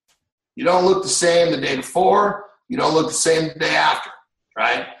 period. You don't look the same the day before. You don't look the same the day after,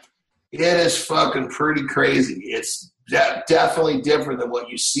 right? It is fucking pretty crazy. It's definitely different than what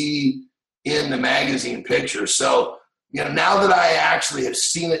you see in the magazine pictures. So, now that I actually have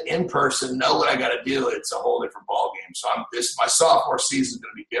seen it in person, know what I got to do, it's a whole different ballgame. So my sophomore season is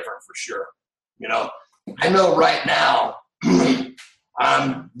going to be different for sure. I know right now,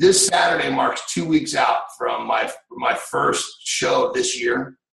 this Saturday marks 2 weeks out from my first show of this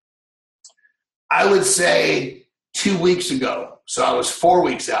year. I would say 2 weeks ago, so I was 4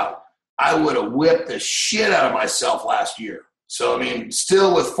 weeks out, I would have whipped the shit out of myself last year. So,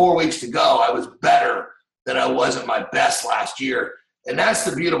 still with 4 weeks to go, I was better than I was at my best last year. And that's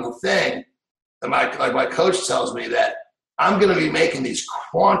the beautiful thing. Like my coach tells me that I'm going to be making these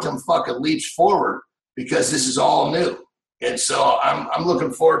quantum fucking leaps forward because this is all new. And so I'm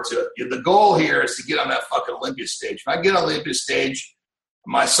looking forward to it. The goal here is to get on that fucking Olympia stage. If I get on the Olympia stage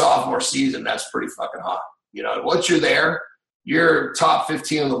my sophomore season, that's pretty fucking hot. Once you're there, you're top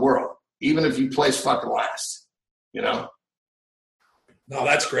 15 in the world, even if you place fucking last, you know? No,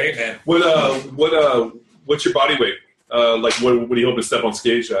 that's great, man. What's your body weight? Like, what do you hope to step on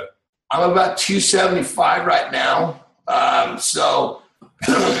stage at? I'm about 275 right now. So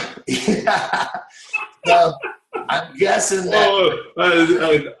yeah. So I'm guessing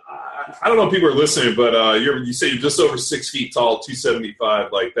that. I don't know if people are listening, but you say you're just over 6 feet tall,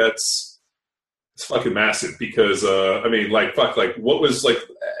 275. Like it's fucking massive. Because I mean, like what was like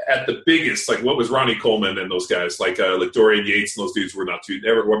at the biggest? Like what was Ronnie Coleman and those guys? Like Dorian Yates and those dudes were not too.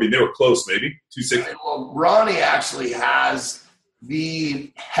 I mean, they were close, maybe 260. Well, Ronnie actually has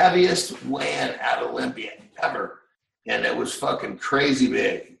the heaviest weigh-in at Olympia ever. And it was fucking crazy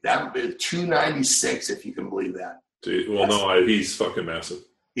big. That would be 296, if you can believe that. Dude, well, no, he's fucking massive.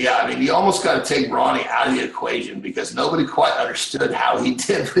 Yeah, I mean, you almost got to take Ronnie out of the equation because nobody quite understood how he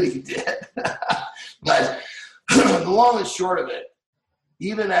did what he did. But the long and short of it,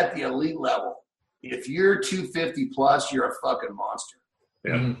 even at the elite level, if you're 250 plus, you're a fucking monster.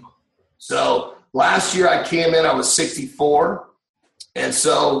 Yeah. Mm-hmm. So last year I came in, I was 64. And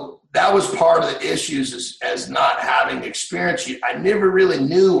so that was part of the issues as not having experience. I never really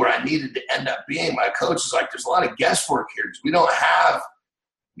knew where I needed to end up being. My coach is like, there's a lot of guesswork here because we don't have,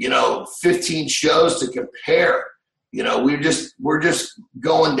 15 shows to compare. We're just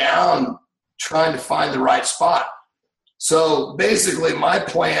going down trying to find the right spot. So basically my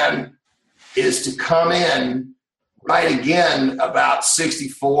plan is to come in right again about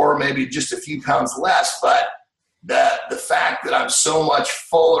 64, maybe just a few pounds less, but the fact that I'm so much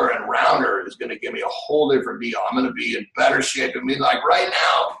fuller and rounder is going to give me a whole different deal. I'm going to be in better shape. I mean, like right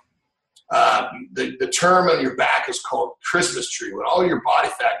now, the term on your back is called Christmas tree. When all your body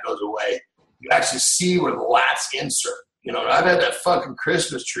fat goes away, you actually see where the lats insert. I've had that fucking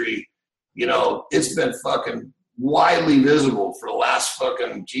Christmas tree. It's been fucking widely visible for the last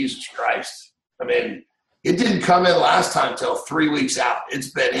fucking Jesus Christ. I mean, it didn't come in last time till 3 weeks out.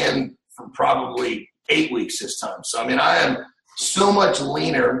 It's been in for probably 8 weeks this time. So, I mean, I am so much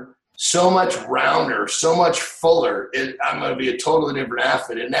leaner, so much rounder, so much fuller. I'm going to be a totally different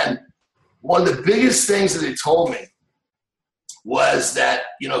athlete. And then one of the biggest things that they told me was that,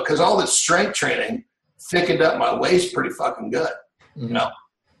 because all this strength training thickened up my waist pretty fucking good,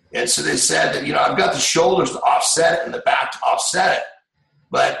 And so they said that, I've got the shoulders to offset it and the back to offset it.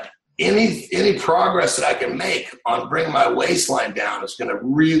 But any progress that I can make on bringing my waistline down is going to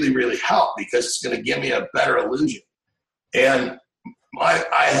really, really help because it's going to give me a better illusion. And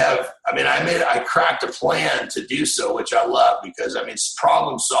I cracked a plan to do so, which I love because,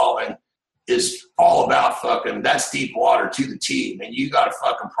 problem solving is all about fucking, that's deep water to the T. I mean, you got a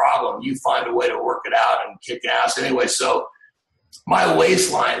fucking problem. You find a way to work it out and kick ass. Anyway, so my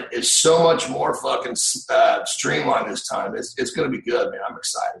waistline is so much more fucking streamlined this time. It's going to be good, man. I'm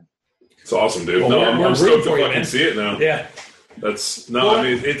excited. It's awesome, dude. Well, I'm stoked to fucking see it now. Yeah. It's the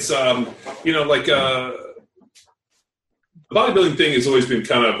bodybuilding thing has always been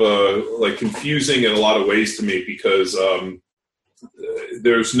kind of confusing in a lot of ways to me because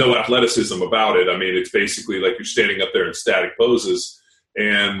there's no athleticism about it. I mean, it's basically like you're standing up there in static poses.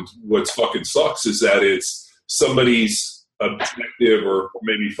 And what's fucking sucks is that it's somebody's objective or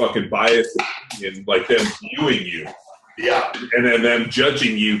maybe fucking biased opinion, like them viewing you. Yeah. And then them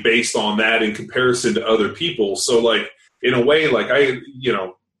judging you based on that in comparison to other people. So, like, in a way, like, I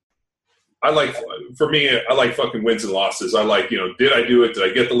like fucking wins and losses. I like, did I do it? Did I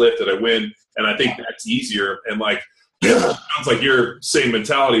get the lift? Did I win? And I think that's easier. And, like, it sounds like your same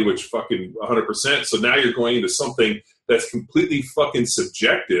mentality, which fucking 100%. So now you're going into something that's completely fucking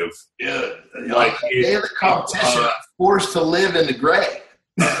subjective. Yeah. Like, the competition, I'm forced to live in the gray.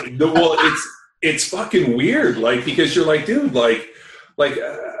 Well, it's fucking weird, like, because you're like, dude,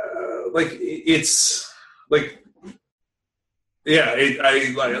 it's like, yeah,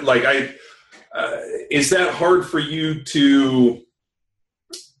 is that hard for you to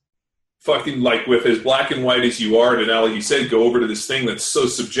fucking, like, with as black and white as you are, to now, like you said, go over to this thing that's so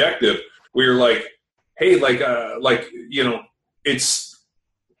subjective where you're like, hey, it's,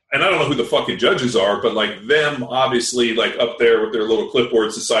 and I don't know who the fucking judges are, but like them obviously like up there with their little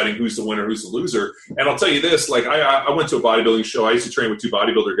clipboards deciding who's the winner, who's the loser. And I'll tell you this, like I went to a bodybuilding show. I used to train with 2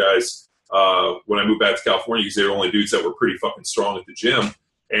 bodybuilder guys when I moved back to California because they were only dudes that were pretty fucking strong at the gym.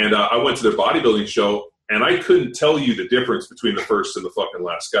 And I went to their bodybuilding show and I couldn't tell you the difference between the first and the fucking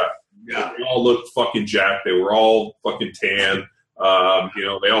last guy. Yeah. They all looked fucking jacked. They were all fucking tan.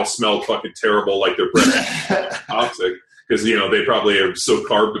 They all smelled fucking terrible, like their breath was toxic. Because, they probably are so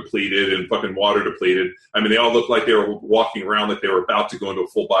carb depleted and fucking water depleted. I mean, they all looked like they were walking around like they were about to go into a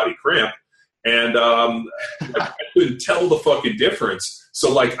full body cramp. And I couldn't tell the fucking difference.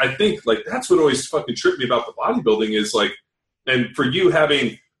 So, like, I think, like, that's what always fucking tripped me about the bodybuilding is, like, and for you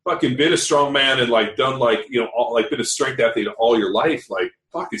having fucking been a strong man and, like, done, like, you know, been a strength athlete all your life, like,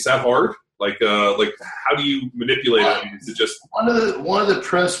 fuck, is that hard? Like, how do you manipulate it? Is it just one of the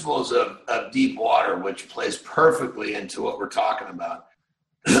principles of deep water, which plays perfectly into what we're talking about,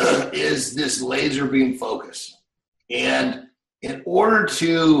 is this laser beam focus. And in order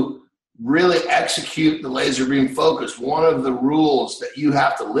to really execute the laser beam focus, one of the rules that you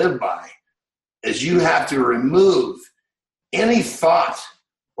have to live by is you have to remove any thought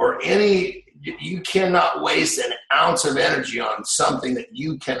or you cannot waste an ounce of energy on something that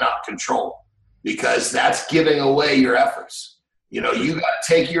you cannot control, because that's giving away your efforts. You know, you got to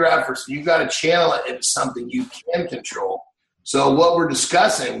take your efforts, you got to channel it into something you can control. So what we're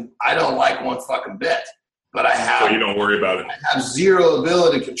discussing, I don't like one fucking bit, but I have. Well, you don't worry about it. I have zero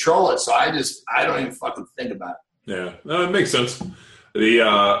ability to control it, so I don't even fucking think about it. Yeah, no, it makes sense.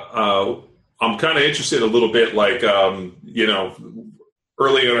 I'm kind of interested a little bit, like, you know,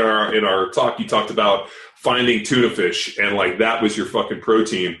 earlier in our talk, you talked about finding tuna fish, and like that was your fucking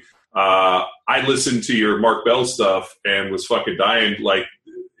protein. I listened to your Mark Bell stuff and was fucking dying. Like,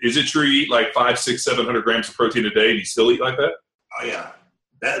 is it true you eat like 500, 600, 700 grams of protein a day? Do you still eat like that? Oh yeah,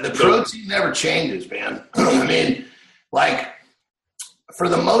 the protein never changes, man. I mean, like, for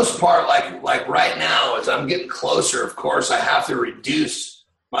the most part, like right now, as I'm getting closer, of course, I have to reduce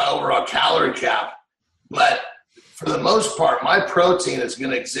my overall calorie cap, but for the most part, my protein is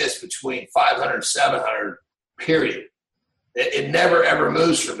going to exist between 500 and 700, period. It never, ever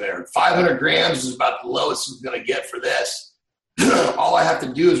moves from there. 500 grams is about the lowest it's going to get for this. All I have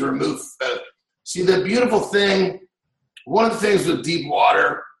to do is remove. See, the beautiful thing, one of the things with deep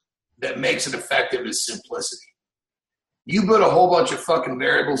water that makes it effective is simplicity. You put a whole bunch of fucking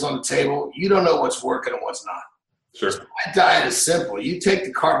variables on the table, you don't know what's working and what's not. Sure. My diet is simple. You take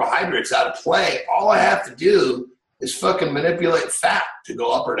the carbohydrates out of play, all I have to do is fucking manipulate fat to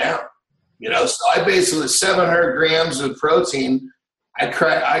go up or down. You know, so I basically 700 grams of protein.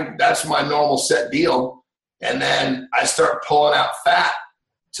 That's my normal set deal, and then I start pulling out fat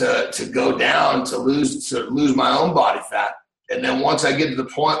to go down to lose my own body fat. And then once I get to the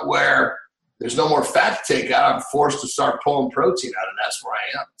point where there's no more fat to take out, I'm forced to start pulling protein out, and that's where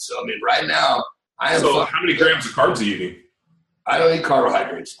I am. So I mean, right now I am. So how many grams of carbs are you eating? I don't eat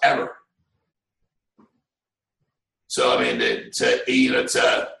carbohydrates ever. So I mean, So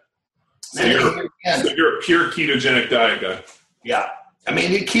you're a pure ketogenic diet guy. Yeah. I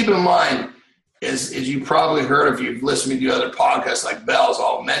mean, you keep in mind, as you probably heard if you've listened to other podcasts like Bell's,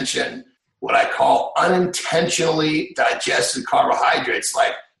 I'll mention what I call unintentionally digested carbohydrates.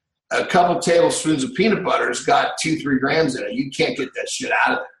 Like a couple tablespoons of peanut butter has got 2-3 grams in it. You can't get that shit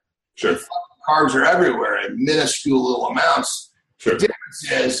out of there. Sure. And carbs are everywhere in minuscule little amounts. Sure. The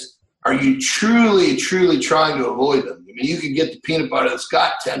difference is, are you truly, truly trying to avoid them? I mean, you can get the peanut butter that's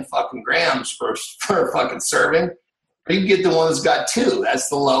got 10 fucking grams for a fucking serving, or you can get the one that's got 2. That's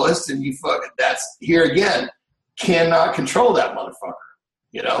the lowest, and that's, here again, cannot control that motherfucker.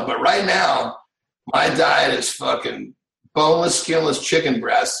 You know, but right now, my diet is fucking boneless, skinless chicken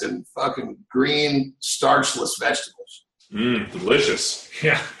breasts and fucking green, starchless vegetables. Delicious.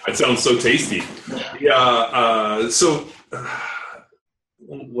 Yeah. That sounds so tasty. Yeah.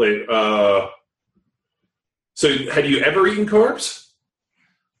 Wait, so had you ever eaten carbs?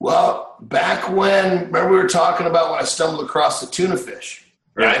 Well, back when, remember we were talking about when I stumbled across the tuna fish,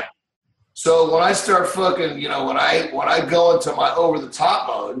 right? So when I start fucking, you know, when I go into my over the top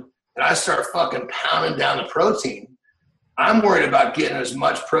mode and I start fucking pounding down the protein, I'm worried about getting as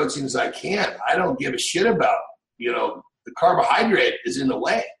much protein as I can. I don't give a shit about, you know, the carbohydrate is in the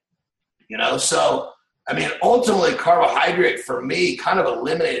way, you know? So, I mean, ultimately carbohydrate for me kind of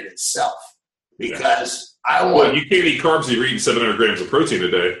eliminated itself because Well, you can't eat carbs if you're eating 700 grams of protein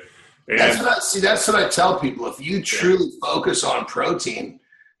a day. And that's what I tell people. If you truly focus on protein,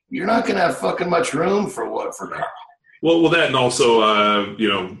 you're not going to have fucking much room for carbohydrate. Well, that and also,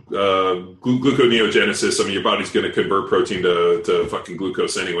 gluconeogenesis. I mean, your body's going to convert protein to fucking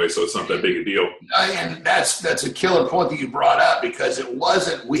glucose anyway, so it's not that big a deal. And that's a killer point that you brought up, because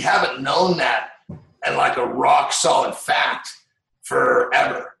we haven't known that and like a rock solid fact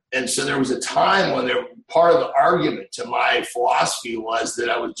forever. And so there was a time when part of the argument to my philosophy was that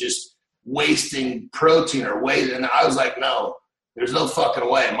I was just wasting protein and I was like, no, there's no fucking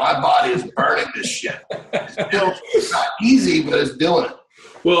way. My body is burning this shit. It's not easy, but it's doing it.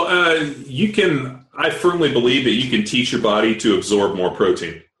 Well, I firmly believe that you can teach your body to absorb more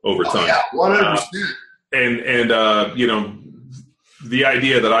protein over time. Yeah, 100%. the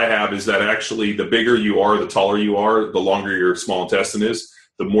idea that I have is that actually the bigger you are, the taller you are, the longer your small intestine is,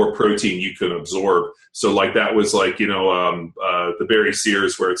 the more protein you can absorb. So like that was like, the Barry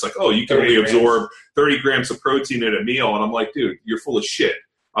Sears where it's like, oh, you can only absorb 30 grams of protein in a meal. And I'm like, dude, you're full of shit.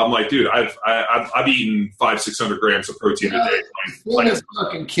 I'm like, dude, I've eaten 500-600 grams of protein a day. The thing that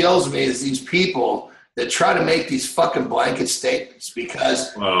fucking kills me is these people that try to make these fucking blanket statements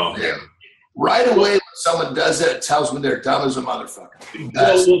because right away when someone does that, it tells me they're dumb as a motherfucker.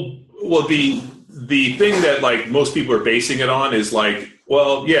 Well, the thing that like most people are basing it on is like,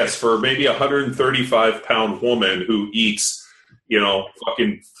 well, yes, for maybe 135-pound woman who eats,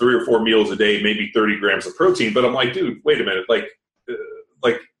 fucking 3 or 4 meals a day, maybe 30 grams of protein. But I'm like, dude, wait a minute. Like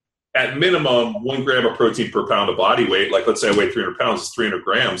at minimum 1 gram of protein per pound of body weight. Like, let's say I weigh 300 pounds, it's 300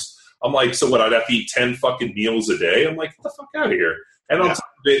 grams. I'm like, so what? I'd have to eat 10 fucking meals a day. I'm like, get the fuck out of here. And on top of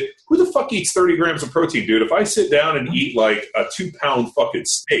it, who the fuck eats 30 grams of protein, dude? If I sit down and eat like a 2-pound fucking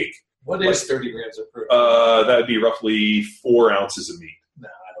steak. What is 30 grams of protein? That'd be roughly 4 ounces of meat. No,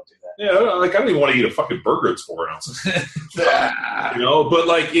 I don't do that. Yeah, like I don't even want to eat a fucking burger that's 4 ounces. But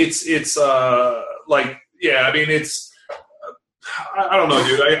like it's like, yeah, I mean it's. I don't know,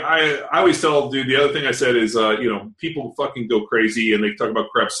 dude. I always tell, dude, the other thing I said is, people fucking go crazy and they talk about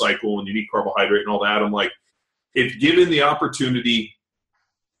Krebs cycle and you need carbohydrate and all that. I'm like, if given the opportunity,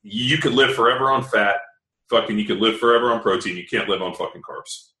 you could live forever on fat. Fucking, you could live forever on protein. You can't live on fucking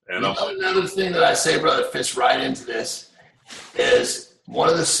carbs. And another thing that I say, brother, fits right into this is one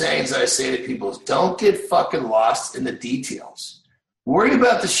of the sayings that I say to people is don't get fucking lost in the details. Worry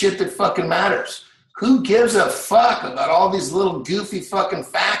about the shit that fucking matters. Who gives a fuck about all these little goofy fucking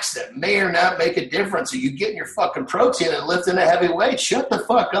facts that may or not make a difference? Are you getting your fucking protein and lifting a heavy weight? Shut the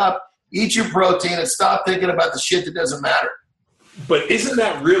fuck up, eat your protein, and stop thinking about the shit that doesn't matter. But isn't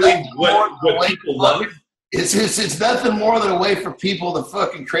that really what people love? It's nothing more than a way for people to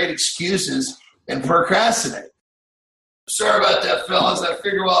fucking create excuses and procrastinate. Sorry about that, fellas. I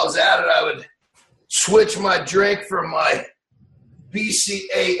figured while I was at it, I would switch my drink from my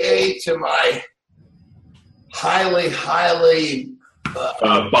BCAA to my highly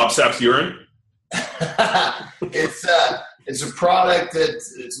Bob Sapp's urine. It's a product that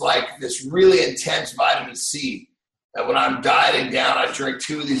it's like this really intense vitamin C. And when I'm dieting down, I drink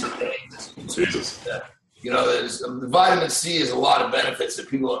 2 of these a day. Jesus. The vitamin C has a lot of benefits that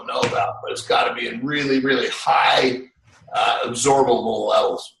people don't know about, but it's got to be in really, really high absorbable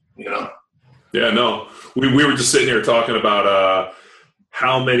levels. Yeah, no. We were just sitting here talking about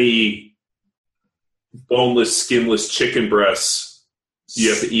how many boneless, skinless chicken breasts you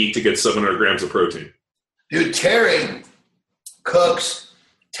have to eat to get 700 grams of protein. Dude, Terry cooks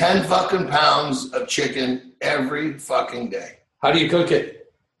 10 fucking pounds of chicken every fucking day. How do you cook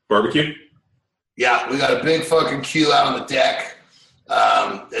it? Barbecue? Yeah, we got a big fucking queue out on the deck.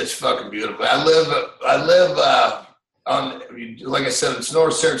 It's fucking beautiful. I live on, like I said, it's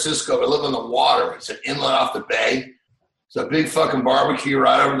North San Francisco, but I live on the water. It's an inlet off the bay. It's a big fucking barbecue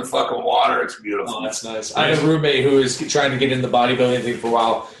right over the fucking water. It's beautiful. Oh, that's nice. I have a roommate who is trying to get in the bodybuilding thing for a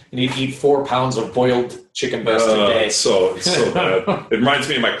while, and he'd eat 4 pounds of boiled chicken breast a day. It's so bad. It reminds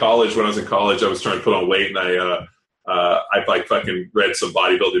me of my college. When I was in college, I was trying to put on weight, and I like fucking read some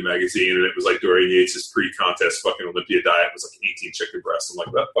bodybuilding magazine, and it was like Dorian Yates' pre-contest fucking Olympia diet was like 18 chicken breasts. I'm like,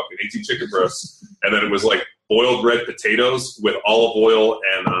 that fucking 18 chicken breasts. And then it was like boiled red potatoes with olive oil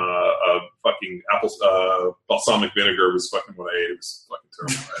and fucking balsamic vinegar was fucking what I ate. It was fucking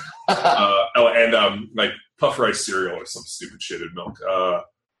terrible. Like puff rice cereal or some stupid shit in milk.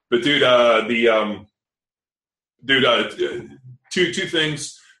 But dude, two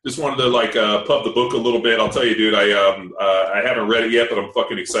things. Just wanted to pub the book a little bit. I'll tell you, dude, I haven't read it yet, but I'm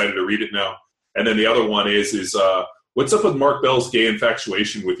fucking excited to read it now. And then the other one is what's up with Mark Bell's gay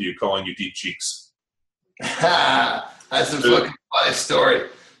infatuation with you, calling you deep cheeks? That's a fucking funny story.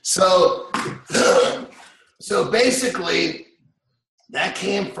 So basically, that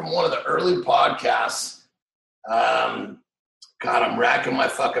came from one of the early podcasts. God, I'm racking my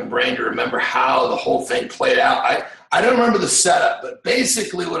fucking brain to remember how the whole thing played out. I don't remember the setup, but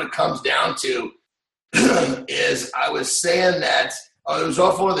basically what it comes down to is I was saying that it was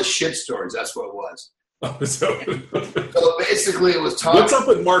off one of the shit stories. That's what it was. So basically it was talking. What's up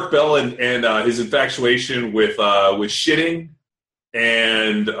with Mark Bell and his infatuation with shitting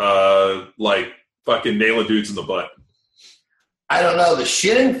and fucking nailing dudes in the butt? I don't know. The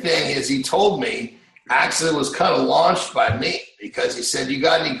shitting thing is he told me actually was kind of launched by me because he said, you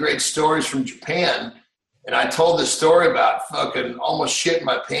got any great stories from Japan? And I told this story about fucking almost shitting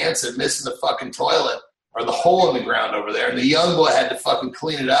my pants and missing the fucking toilet or the hole in the ground over there. And the young boy had to fucking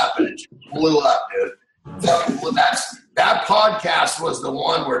clean it up and it just blew up, dude. Well, that podcast was the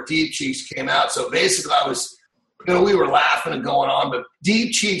one where Deep Cheeks came out. So basically we were laughing and going on, but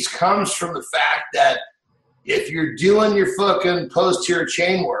Deep Cheeks comes from the fact that if you're doing your fucking posterior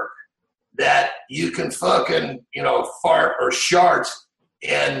chain work, that you can fucking, fart or shart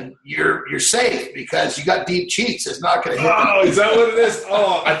and you're safe because you got deep cheeks. It's not going to hit. Oh, is that what it is?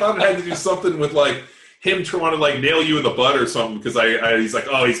 Oh, I thought it had to do something with like him trying to like nail you in the butt or something because he's like,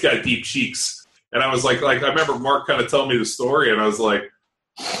 oh, he's got deep cheeks. And I was like I remember Mark kind of telling me the story and I was like,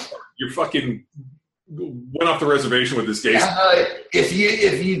 you're fucking went off the reservation with this gay. If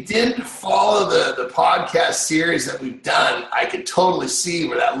you didn't follow the podcast series that we've done, I could totally see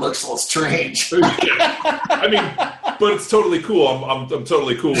where that looks a little strange. I mean, but it's totally cool. I'm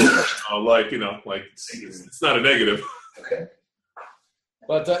totally cool with it. It's not a negative. Okay.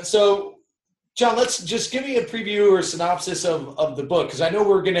 But so, John, let's just give me a preview or a synopsis of the book, because I know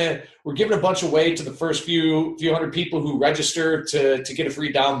we're giving a bunch away to the first few hundred people who register to get a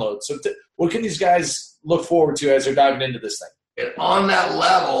free download. So what can these guys look forward to as they're diving into this thing? And on that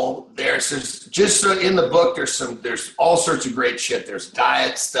level, there's just so in the book, there's all sorts of great shit. There's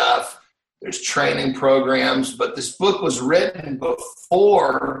diet stuff, there's training programs, but this book was written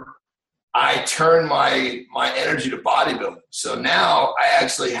before I turned my energy to bodybuilding. So now I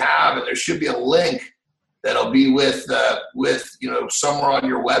actually have, and there should be a link that'll be with somewhere on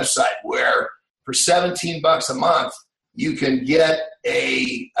your website where for $17 a month you can get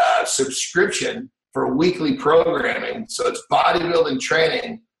a subscription for weekly programming. So it's bodybuilding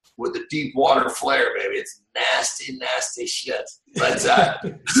training with a deep water flair, baby. It's nasty, nasty shit. But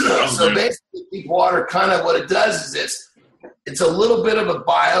so basically, deep water, kind of what it does is it's a little bit of a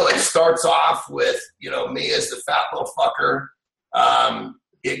bio. It starts off with, me as the fat little fucker.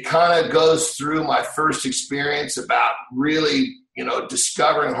 It kind of goes through my first experience about really,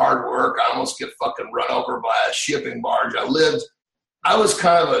 discovering hard work. I almost get fucking run over by a shipping barge. I was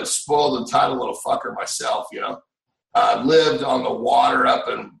kind of a spoiled, entitled little fucker myself, lived on the water up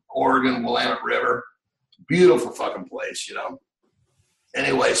in Oregon, Willamette River. Beautiful fucking place,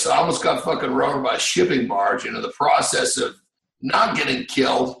 Anyway, so I almost got fucking run over by a shipping barge. The process of not getting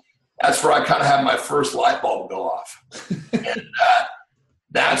killed, that's where I kind of had my first light bulb go off.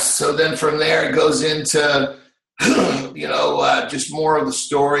 And so then from there it goes into, just more of the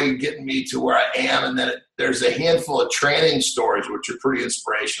story getting me to where I am. And then there's a handful of training stories, which are pretty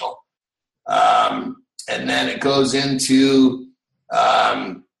inspirational. And then it goes into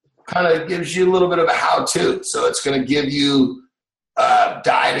kind of gives you a little bit of a how-to. So it's going to give you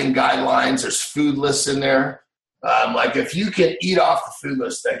dieting guidelines. There's food lists in there. Like if you can eat off the food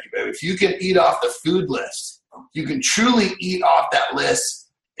list, thank you, baby. If you can eat off the food list, you can truly eat off that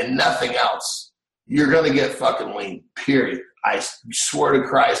list and nothing else, you're going to get fucking lean, period. I swear to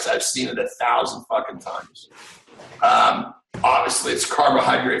Christ, I've seen it 1,000 fucking times. Obviously, it's a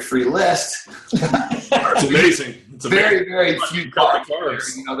carbohydrate-free list. It's amazing. It's very, very few carbs.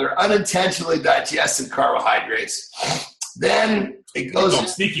 They're unintentionally digested carbohydrates. Then it goes into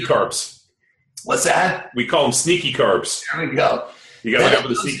sneaky carbs. What's that? We call them sneaky carbs. There we go. You got to look up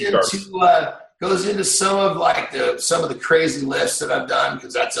the sneaky carbs. Goes into some of the crazy lifts that I've done,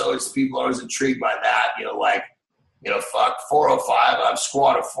 because people are always intrigued by that. Fuck 405. I've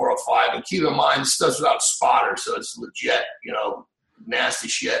squatted 405, and keep in mind stuff's without spotter, so it's legit. Nasty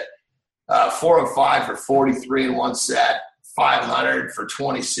shit. 405 for 43 in one set. 500 for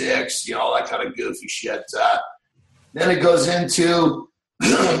 26. All that kind of goofy shit. Then it goes into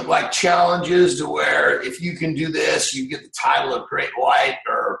like challenges to where if you can do this, you get the title of Great White,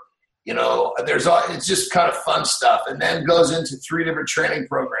 or it's just kind of fun stuff. And then goes into 3 different training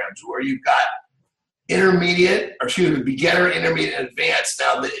programs where you've got beginner, intermediate, and advanced.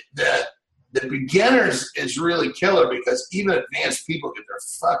 Now the beginners is really killer because even advanced people get their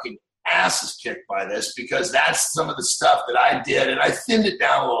fucking asses kicked by this, because that's some of the stuff that I did, and I thinned it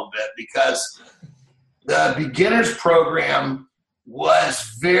down a little bit because the beginners program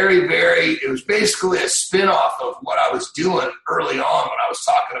was very, very, it was basically a spin-off of what I was doing early on when I was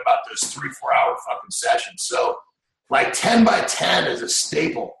talking about those 3-4 hour fucking sessions. So like 10 by 10 is a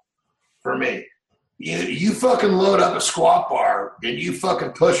staple for me. You fucking load up a squat bar and you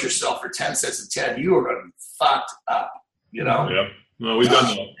fucking push yourself for 10 sets of 10, you are going to be fucked up, Yeah. No, we've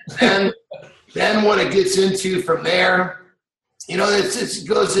done that. Then what it gets into from there, it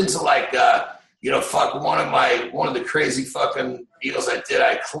goes into like, one of the crazy fucking deals I did,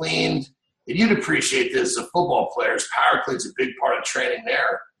 I cleaned, and you'd appreciate this as a football player, power clean's a big part of training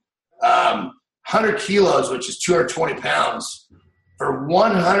there. 100 kilos, which is 220 pounds, for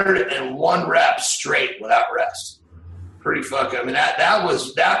 101 reps straight without rest. pretty fucking. I mean,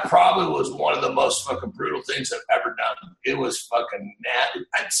 that probably was one of the most fucking brutal things I've ever done. It was fucking mad.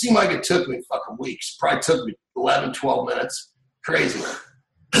 It seemed like it took me fucking weeks. Probably took me 11, 12 minutes. Crazy.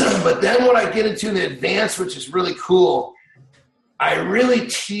 But then when I get into the advanced, which is really cool, I really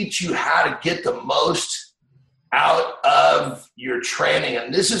teach you how to get the most out of your training.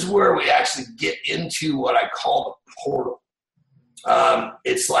 And this is where we actually get into what I call the portal.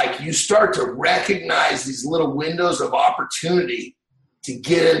 It's like you start to recognize these little windows of opportunity to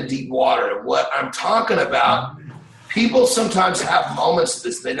get in deep water. And what I'm talking about, people sometimes have moments of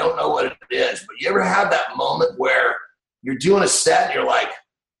this, they don't know what it is, but you ever have that moment where you're doing a set and you're like,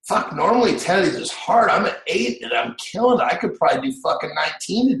 fuck, normally 10 of these is hard. I'm at 8 and I'm killing it. I could probably do fucking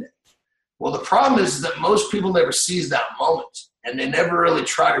 19 today. Well, the problem is that most people never seize that moment, and they never really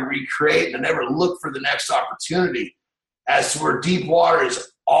try to recreate, and they never look for the next opportunity, as to where deep water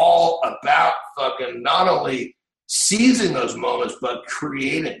is all about fucking not only seizing those moments, but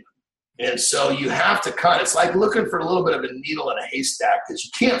creating them. And so you have to it's like looking for a little bit of a needle in a haystack, because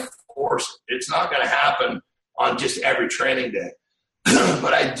you can't force it. It's not going to happen on just every training day.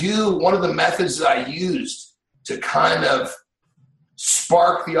 But one of the methods that I used to kind of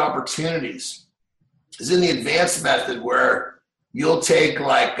spark the opportunities is in the advanced method, where you'll take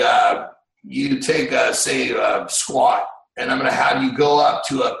say a squat, and I'm going to have you go up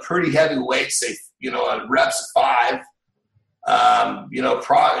to a pretty heavy weight, say, a reps 5,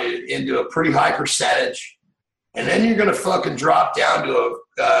 into a pretty high percentage. And then you're going to fucking drop down to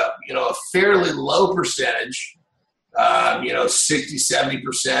a fairly low percentage, 60,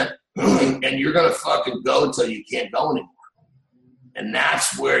 70%, and you're going to fucking go until you can't go anymore. And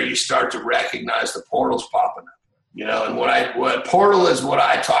that's where you start to recognize the portals popping up, and what portal is, what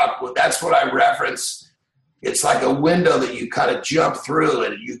I talk with, that's what I reference. It's like a window that you kind of jump through,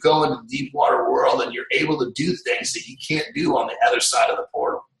 and you go into the deep water world, and you're able to do things that you can't do on the other side of the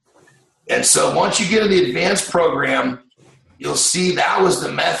portal. And so once you get in the advanced program, you'll see that was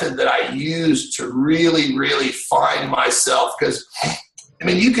the method that I used to really, really find myself. Because,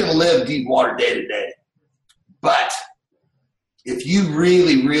 you can live deep water day to day, but if you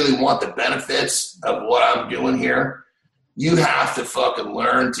really, really want the benefits of what I'm doing here, you have to fucking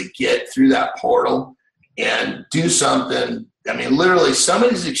learn to get through that portal and do something. Literally, some of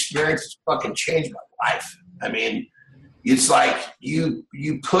these experiences fucking changed my life. It's like you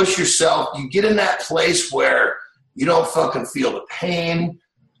push yourself, you get in that place where you don't fucking feel the pain.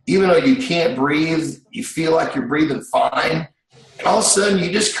 Even though you can't breathe, you feel like you're breathing fine. And all of a sudden,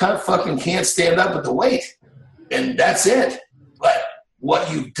 you just kind of fucking can't stand up with the weight. And that's it. But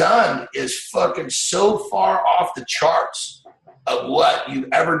what you've done is fucking so far off the charts of what you've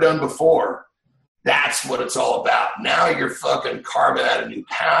ever done before. That's what it's all about. Now you're fucking carving out a new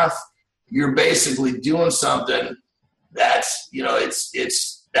path. You're basically doing something that's,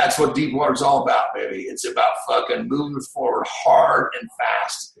 that's what deep water's all about, baby. It's about fucking moving forward hard and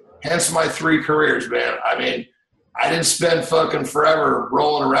fast. Hence my 3 careers, man. I didn't spend fucking forever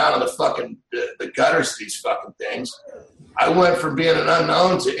rolling around in the fucking the gutters of these fucking things. I went from being an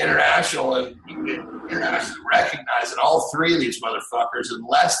unknown to international and internationally recognized in all 3 of these motherfuckers in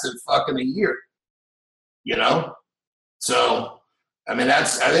less than fucking a year. So, I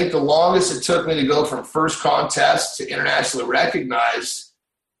think the longest it took me to go from first contest to internationally recognized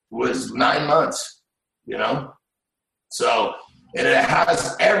was 9 months, So, and it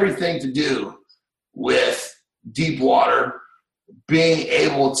has everything to do with deep water being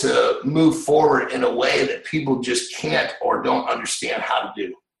able to move forward in a way that people just can't or don't understand how to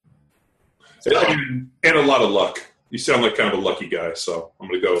do. So, and a lot of luck. You sound like kind of a lucky guy, so I'm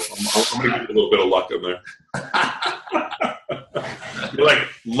going to go. I'm going to give you a little bit of luck in there. You're like,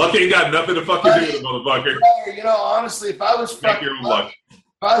 luck ain't got nothing to fucking do with it, motherfucker. Honestly, if I was fucking lucky, if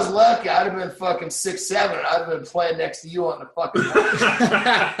I was lucky, I'd have been fucking 6'7", and I'd have been playing next to you on the fucking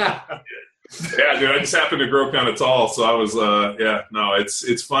Yeah, dude, I just happened to grow kind of tall, so I was,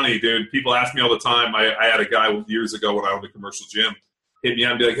 it's funny, dude. People ask me all the time. I had a guy years ago when I owned a commercial gym hit me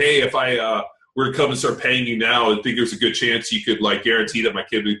up and be like, hey, if I were to come and start paying you now, I think there's a good chance you could, guarantee that my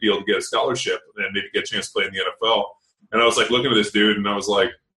kid would be able to get a scholarship and maybe get a chance to play in the NFL. And I was, looking at this dude, and I was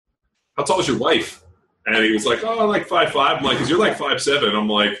like, how tall is your wife? And he was like, oh, I'm 5'5". I'm like, because you're 5'7". I'm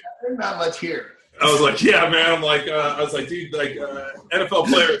like, there's not much here. I was like, yeah, man. I'm like, dude, NFL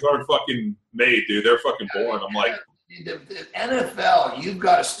players aren't fucking made, dude. They're fucking born. I'm like, the NFL, you've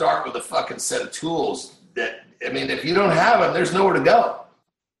got to start with a fucking set of tools that, if you don't have them, there's nowhere to go.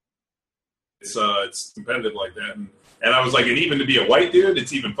 It's competitive like that. And I was like, and even to be a white dude,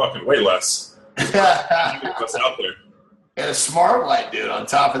 it's even fucking way less. What's out there. And a smart white dude on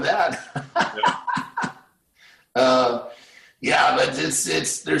top of that. Yeah. Yeah, but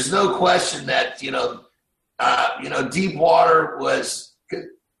it's there's no question that deep water was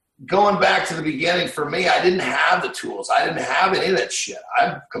going back to the beginning. For me, I didn't have the tools. I didn't have any of that shit.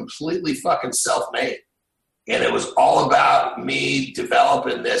 I'm completely fucking self-made, and it was all about me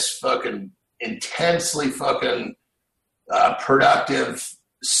developing this fucking intensely fucking productive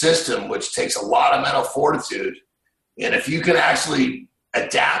system, which takes a lot of mental fortitude. And if you can actually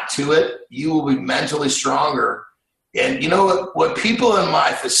adapt to it, you will be mentally stronger. And you know what people in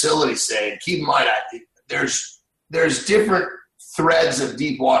my facility say, and keep in mind, there's different threads of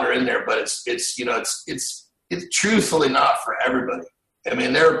deep water in there, but it's truthfully not for everybody. I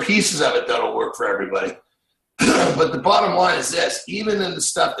mean, there are pieces of it that'll work for everybody. But the bottom line is this: even in the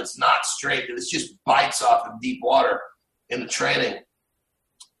stuff that's not straight, that it's just bites off of deep water in the training,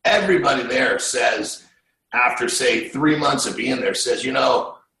 everybody there says, after say 3 months of being there, says,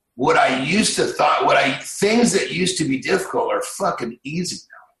 what I used to things that used to be difficult are fucking easy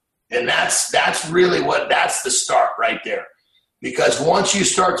now. And that's really that's the start right there. Because once you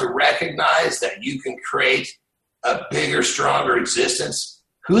start to recognize that you can create a bigger, stronger existence,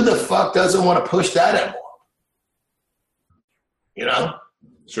 who the fuck doesn't want to push that envelope?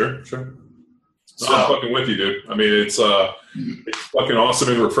 Sure. So, I'm fucking with you, dude. I mean, it's fucking awesome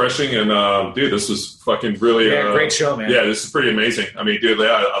and refreshing. And, dude, this was fucking really great show, man. Yeah, this is pretty amazing. I mean, dude,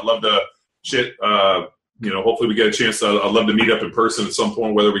 I'd love to shit. Hopefully we get a chance. I'd love to meet up in person at some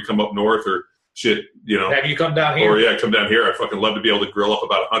point, whether we come up north or shit, Have you come down here? Or, come down here. I'd fucking love to be able to grill up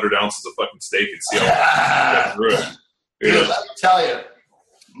about 100 ounces of fucking steak and see how we get through it. Dude, let me tell you,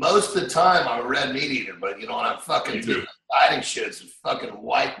 most of the time I'm a red meat eater, but, when I'm fucking dieting shit, it's fucking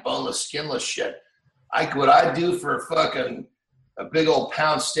white, boneless, skinless shit. What I do for a big old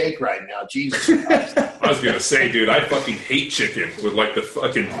pound steak right now, Jesus Christ. I was going to say, dude, I fucking hate chicken with like the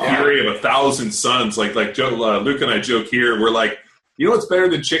fucking fury of 1,000 suns. Like Luke and I joke here. We're like, you know what's better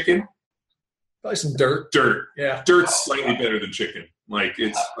than chicken? Probably some dirt. Yeah. Dirt's slightly better than chicken. Like,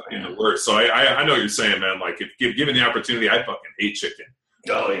 it's fucking the worst. So I know what you're saying, man. Like, if given the opportunity, I fucking hate chicken.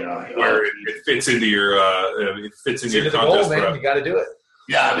 Oh, yeah. Where it fits into your your contest goal, man. You got to do it.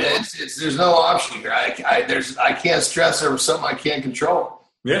 Yeah, I mean, there's no option here. I can't stress over something I can't control.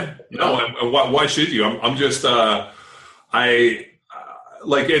 Yeah, no. And why should you? I'm just and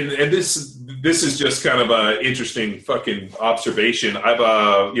this is just kind of a interesting fucking observation.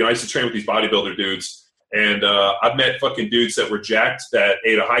 I used to train with these bodybuilder dudes, and I've met fucking dudes that were jacked that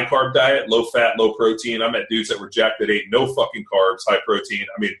ate a high carb diet, low fat, low protein. I met dudes that were jacked that ate no fucking carbs, high protein.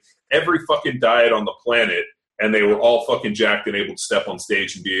 I mean, every fucking diet on the planet. And they were all fucking jacked and able to step on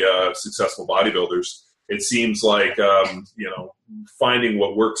stage and be successful bodybuilders. It seems like, finding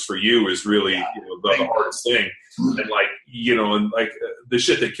what works for you is really the hardest thing. And the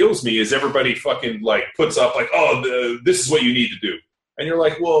shit that kills me is everybody fucking like puts up like, this is what you need to do. And you're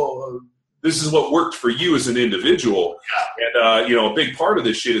like, well, this is what worked for you as an individual. Yeah. And, a big part of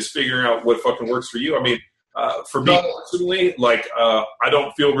this shit is figuring out what fucking works for you. I mean, for me personally, I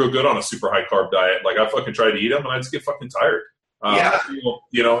don't feel real good on a super high carb diet. Like, I fucking try to eat them and I just get fucking tired. And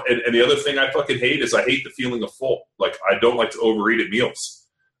the other thing I fucking hate is I hate the feeling of full. Like, I don't like to overeat at meals,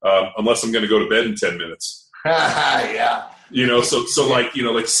 unless I'm going to go to bed in 10 minutes. Yeah. So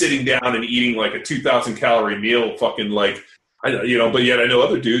sitting down and eating like a 2,000 calorie meal, fucking like, but yet I know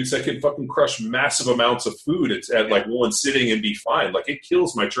other dudes that can fucking crush massive amounts of food at like one sitting and be fine. Like, it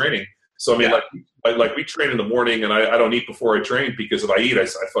kills my training. So, I mean, like we train in the morning and I don't eat before I train because if I eat, I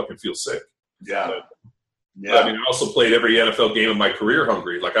fucking feel sick. Yeah. But, I mean, I also played every NFL game of my career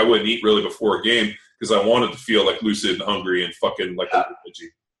hungry. Like, I wouldn't eat really before a game because I wanted to feel like lucid and hungry and fucking like edgy.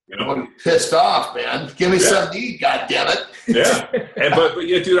 I'm pissed off, man. Give me something to eat, goddammit. Yeah. But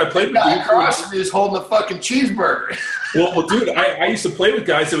dude, I played with dudes across who's holding the fucking cheeseburger. Well, dude, I used to play with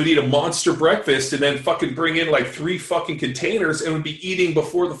guys that would eat a monster breakfast and then fucking bring in like 3 fucking containers and would be eating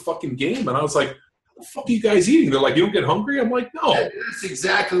before the fucking game. And I was like, what the fuck are you guys eating? They're like, you don't get hungry? I'm like, no. That's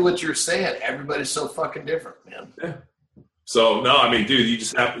exactly what you're saying. Everybody's so fucking different, man. Yeah. So, no, I mean, dude, you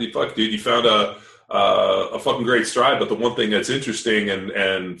found a fucking great stride. But the one thing that's interesting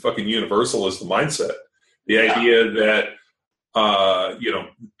and fucking universal is the mindset. The idea that,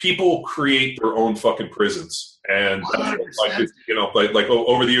 people create their own fucking prisons. And like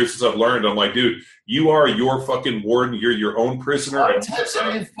over the years since I've learned, I'm like, dude, you are your fucking warden. You're your own prisoner. I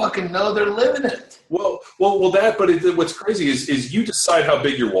didn't fucking know they're living it. Well, what's crazy is you decide how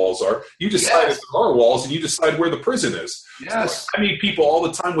big your walls are. You decide if there are walls, and you decide where the prison is. Yes. So I meet people all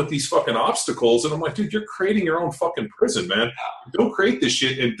the time with these fucking obstacles, and I'm like, dude, you're creating your own fucking prison, man. Don't create this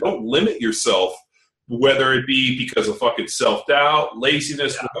shit, and don't limit yourself, whether it be because of fucking self-doubt,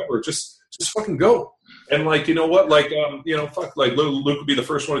 laziness, whatever. Just fucking go. And like, you know what? Like, fuck, like Luke would be the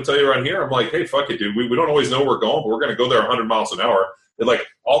first one to tell you around here. I'm like, hey, fuck it, dude. We don't always know where we're going, but we're going to go there 100 miles an hour. And like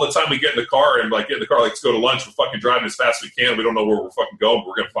all the time we get in the car and like get in the car, like let's go to lunch. We're fucking driving as fast as we can. We don't know where we're fucking going, but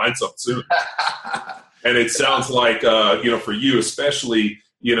we're going to find something soon. And it sounds like, for you especially,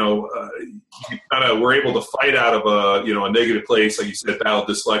 you kind of were able to fight out of a negative place, like you said, battle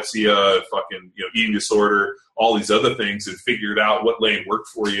dyslexia, fucking, eating disorder, all these other things, and figured out what lane worked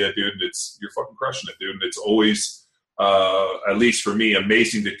for you, dude. And you're fucking crushing it, dude. And it's always, at least for me,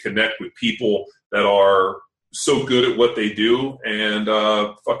 amazing to connect with people that are so good at what they do and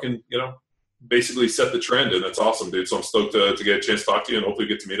basically set the trend. And that's awesome, dude. So I'm stoked to get a chance to talk to you and hopefully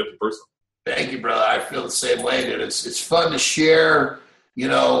get to meet up in person. Thank you, brother. I feel the same way, dude. It's fun to share.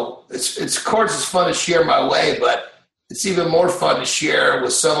 It's of course it's fun to share my way, but it's even more fun to share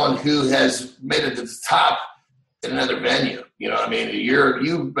with someone who has made it to the top in another venue. You know what I mean?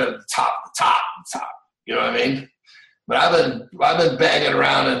 You've been at the top. You know what I mean? But I've been banging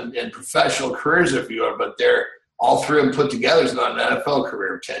around in professional careers, if you are, but they're all three of them put together is not an NFL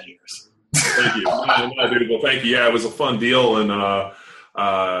career of 10 years. Thank you. Dude. Well, thank you. Yeah, it was a fun deal, and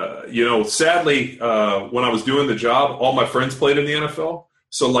sadly, when I was doing the job, all my friends played in the NFL.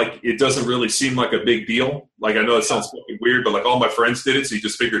 So, like, it doesn't really seem like a big deal. Like, I know it sounds fucking weird, but, like, all my friends did it, so you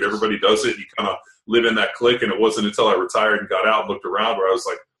just figured everybody does it. You kind of live in that clique, and it wasn't until I retired and got out and looked around where I was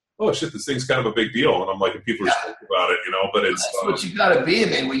like, oh, shit, this thing's kind of a big deal. And I'm like, and people are talking about it, but it's... That's what you got to be. I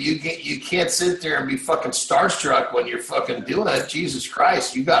mean, when you can't sit there and be fucking starstruck when you're fucking doing it. Jesus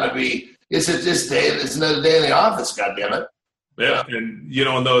Christ, you got to be... It's another day in the office, goddammit. Yeah, and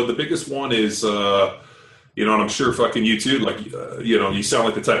the biggest one is, and I'm sure fucking you too. Like, you sound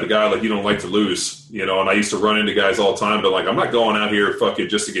like the type of guy like you don't like to lose. And I used to run into guys all the time, but like I'm not going out here fucking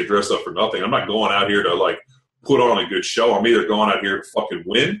just to get dressed up for nothing. I'm not going out here to like put on a good show. I'm either going out here to fucking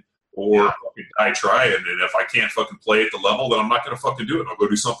win or fucking die trying. And if I can't fucking play at the level, then I'm not going to fucking do it. I'll go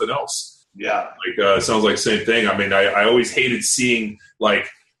do something else. Yeah, like it sounds like the same thing. I mean, I always hated seeing like.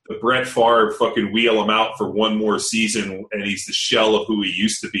 Brett Favre fucking wheel him out for one more season, and he's the shell of who he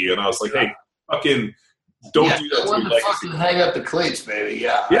used to be. And I was like, hey, fucking don't do that. To me, fucking hang up the cleats, baby.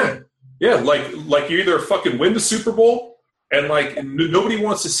 Yeah. Like you either fucking win the Super Bowl, and like nobody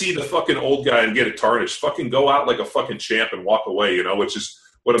wants to see the fucking old guy and get it tarnished. Fucking go out like a fucking champ and walk away. Which is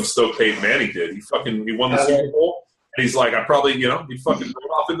what I'm stoked Peyton Manning did. He won the Super Bowl, and he's like, I probably he fucking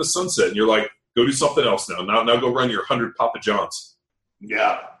went off in the sunset. And you're like, go do something else now. Now go run your 100 Papa Johns.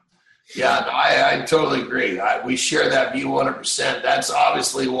 Yeah, no, I totally agree. We share that view 100%. That's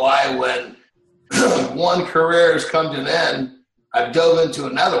obviously why when one career has come to an end, I've dove into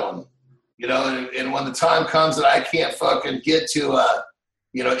another one. And when the time comes that I can't fucking get to a,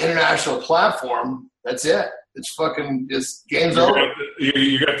 international platform, that's it. It's fucking just game's over.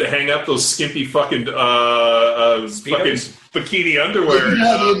 You have to hang up those skimpy fucking fucking bikini underwear.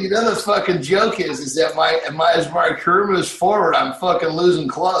 The fucking joke is that as my career moves forward, I'm fucking losing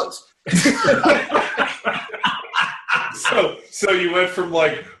clothes. So you went from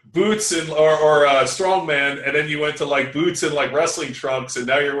like boots and or strongman, and then you went to like boots and like wrestling trunks, and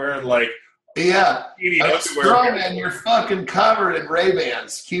now you're wearing like strongman. You're fucking covered in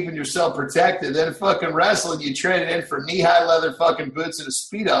Ray-Bans, keeping yourself protected. Then fucking wrestling, you traded in for knee-high leather fucking boots and a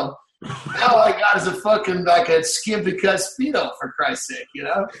Speedo. Now all I got is a fucking like a skimpy cut Speedo, for Christ's sake,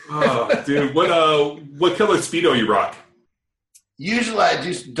 Oh, dude, what color Speedo you rock? Usually I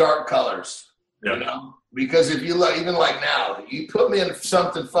do dark colors, because if you look, even like now, you put me in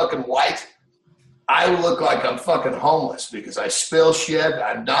something fucking white, I look like I'm fucking homeless because I spill shit.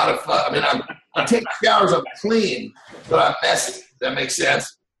 I'm not I take showers, I'm clean, but I'm messy. That makes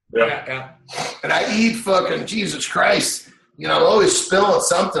sense? Yeah. And I eat fucking, Jesus Christ, I'm always spilling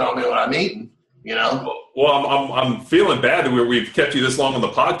something on me when I'm eating, Well, I'm feeling bad that we've kept you this long on the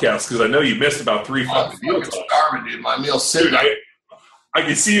podcast because I know you missed about 3 fucking meals. I'm starving, dude. My meal's sitting. I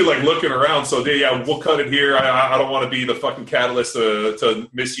can see you like looking around. So yeah, we'll cut it here. I don't want to be the fucking catalyst to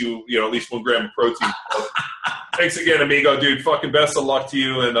miss you. At least 1 gram of protein. So, thanks again, amigo, dude. Fucking best of luck to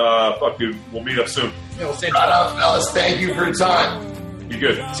you, and we'll meet up soon. Yeah, we'll stay right on, fellas. Thank you for your time. Be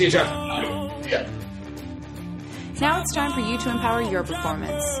good. See you, John. Yeah. Now it's time for you to empower your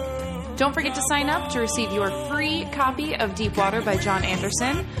performance. Don't forget to sign up to receive your free copy of Deep Water by John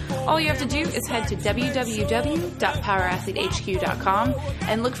Anderson. All you have to do is head to www.powerathletehq.com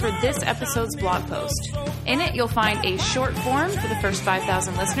and look for this episode's blog post. In it, you'll find a short form for the first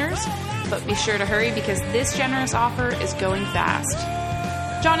 5,000 listeners, but be sure to hurry because this generous offer is going fast.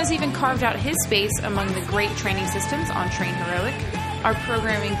 John has even carved out his space among the great training systems on Train Heroic, our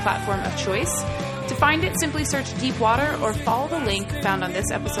programming platform of choice. To find it, simply search Deep Water or follow the link found on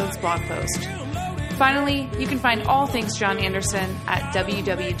this episode's blog post. Finally, you can find all things John Anderson at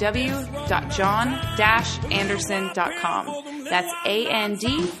www.john-anderson.com. That's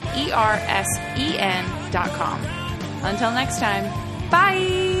ANDERSEN.com. Until next time,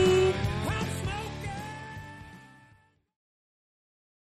 bye!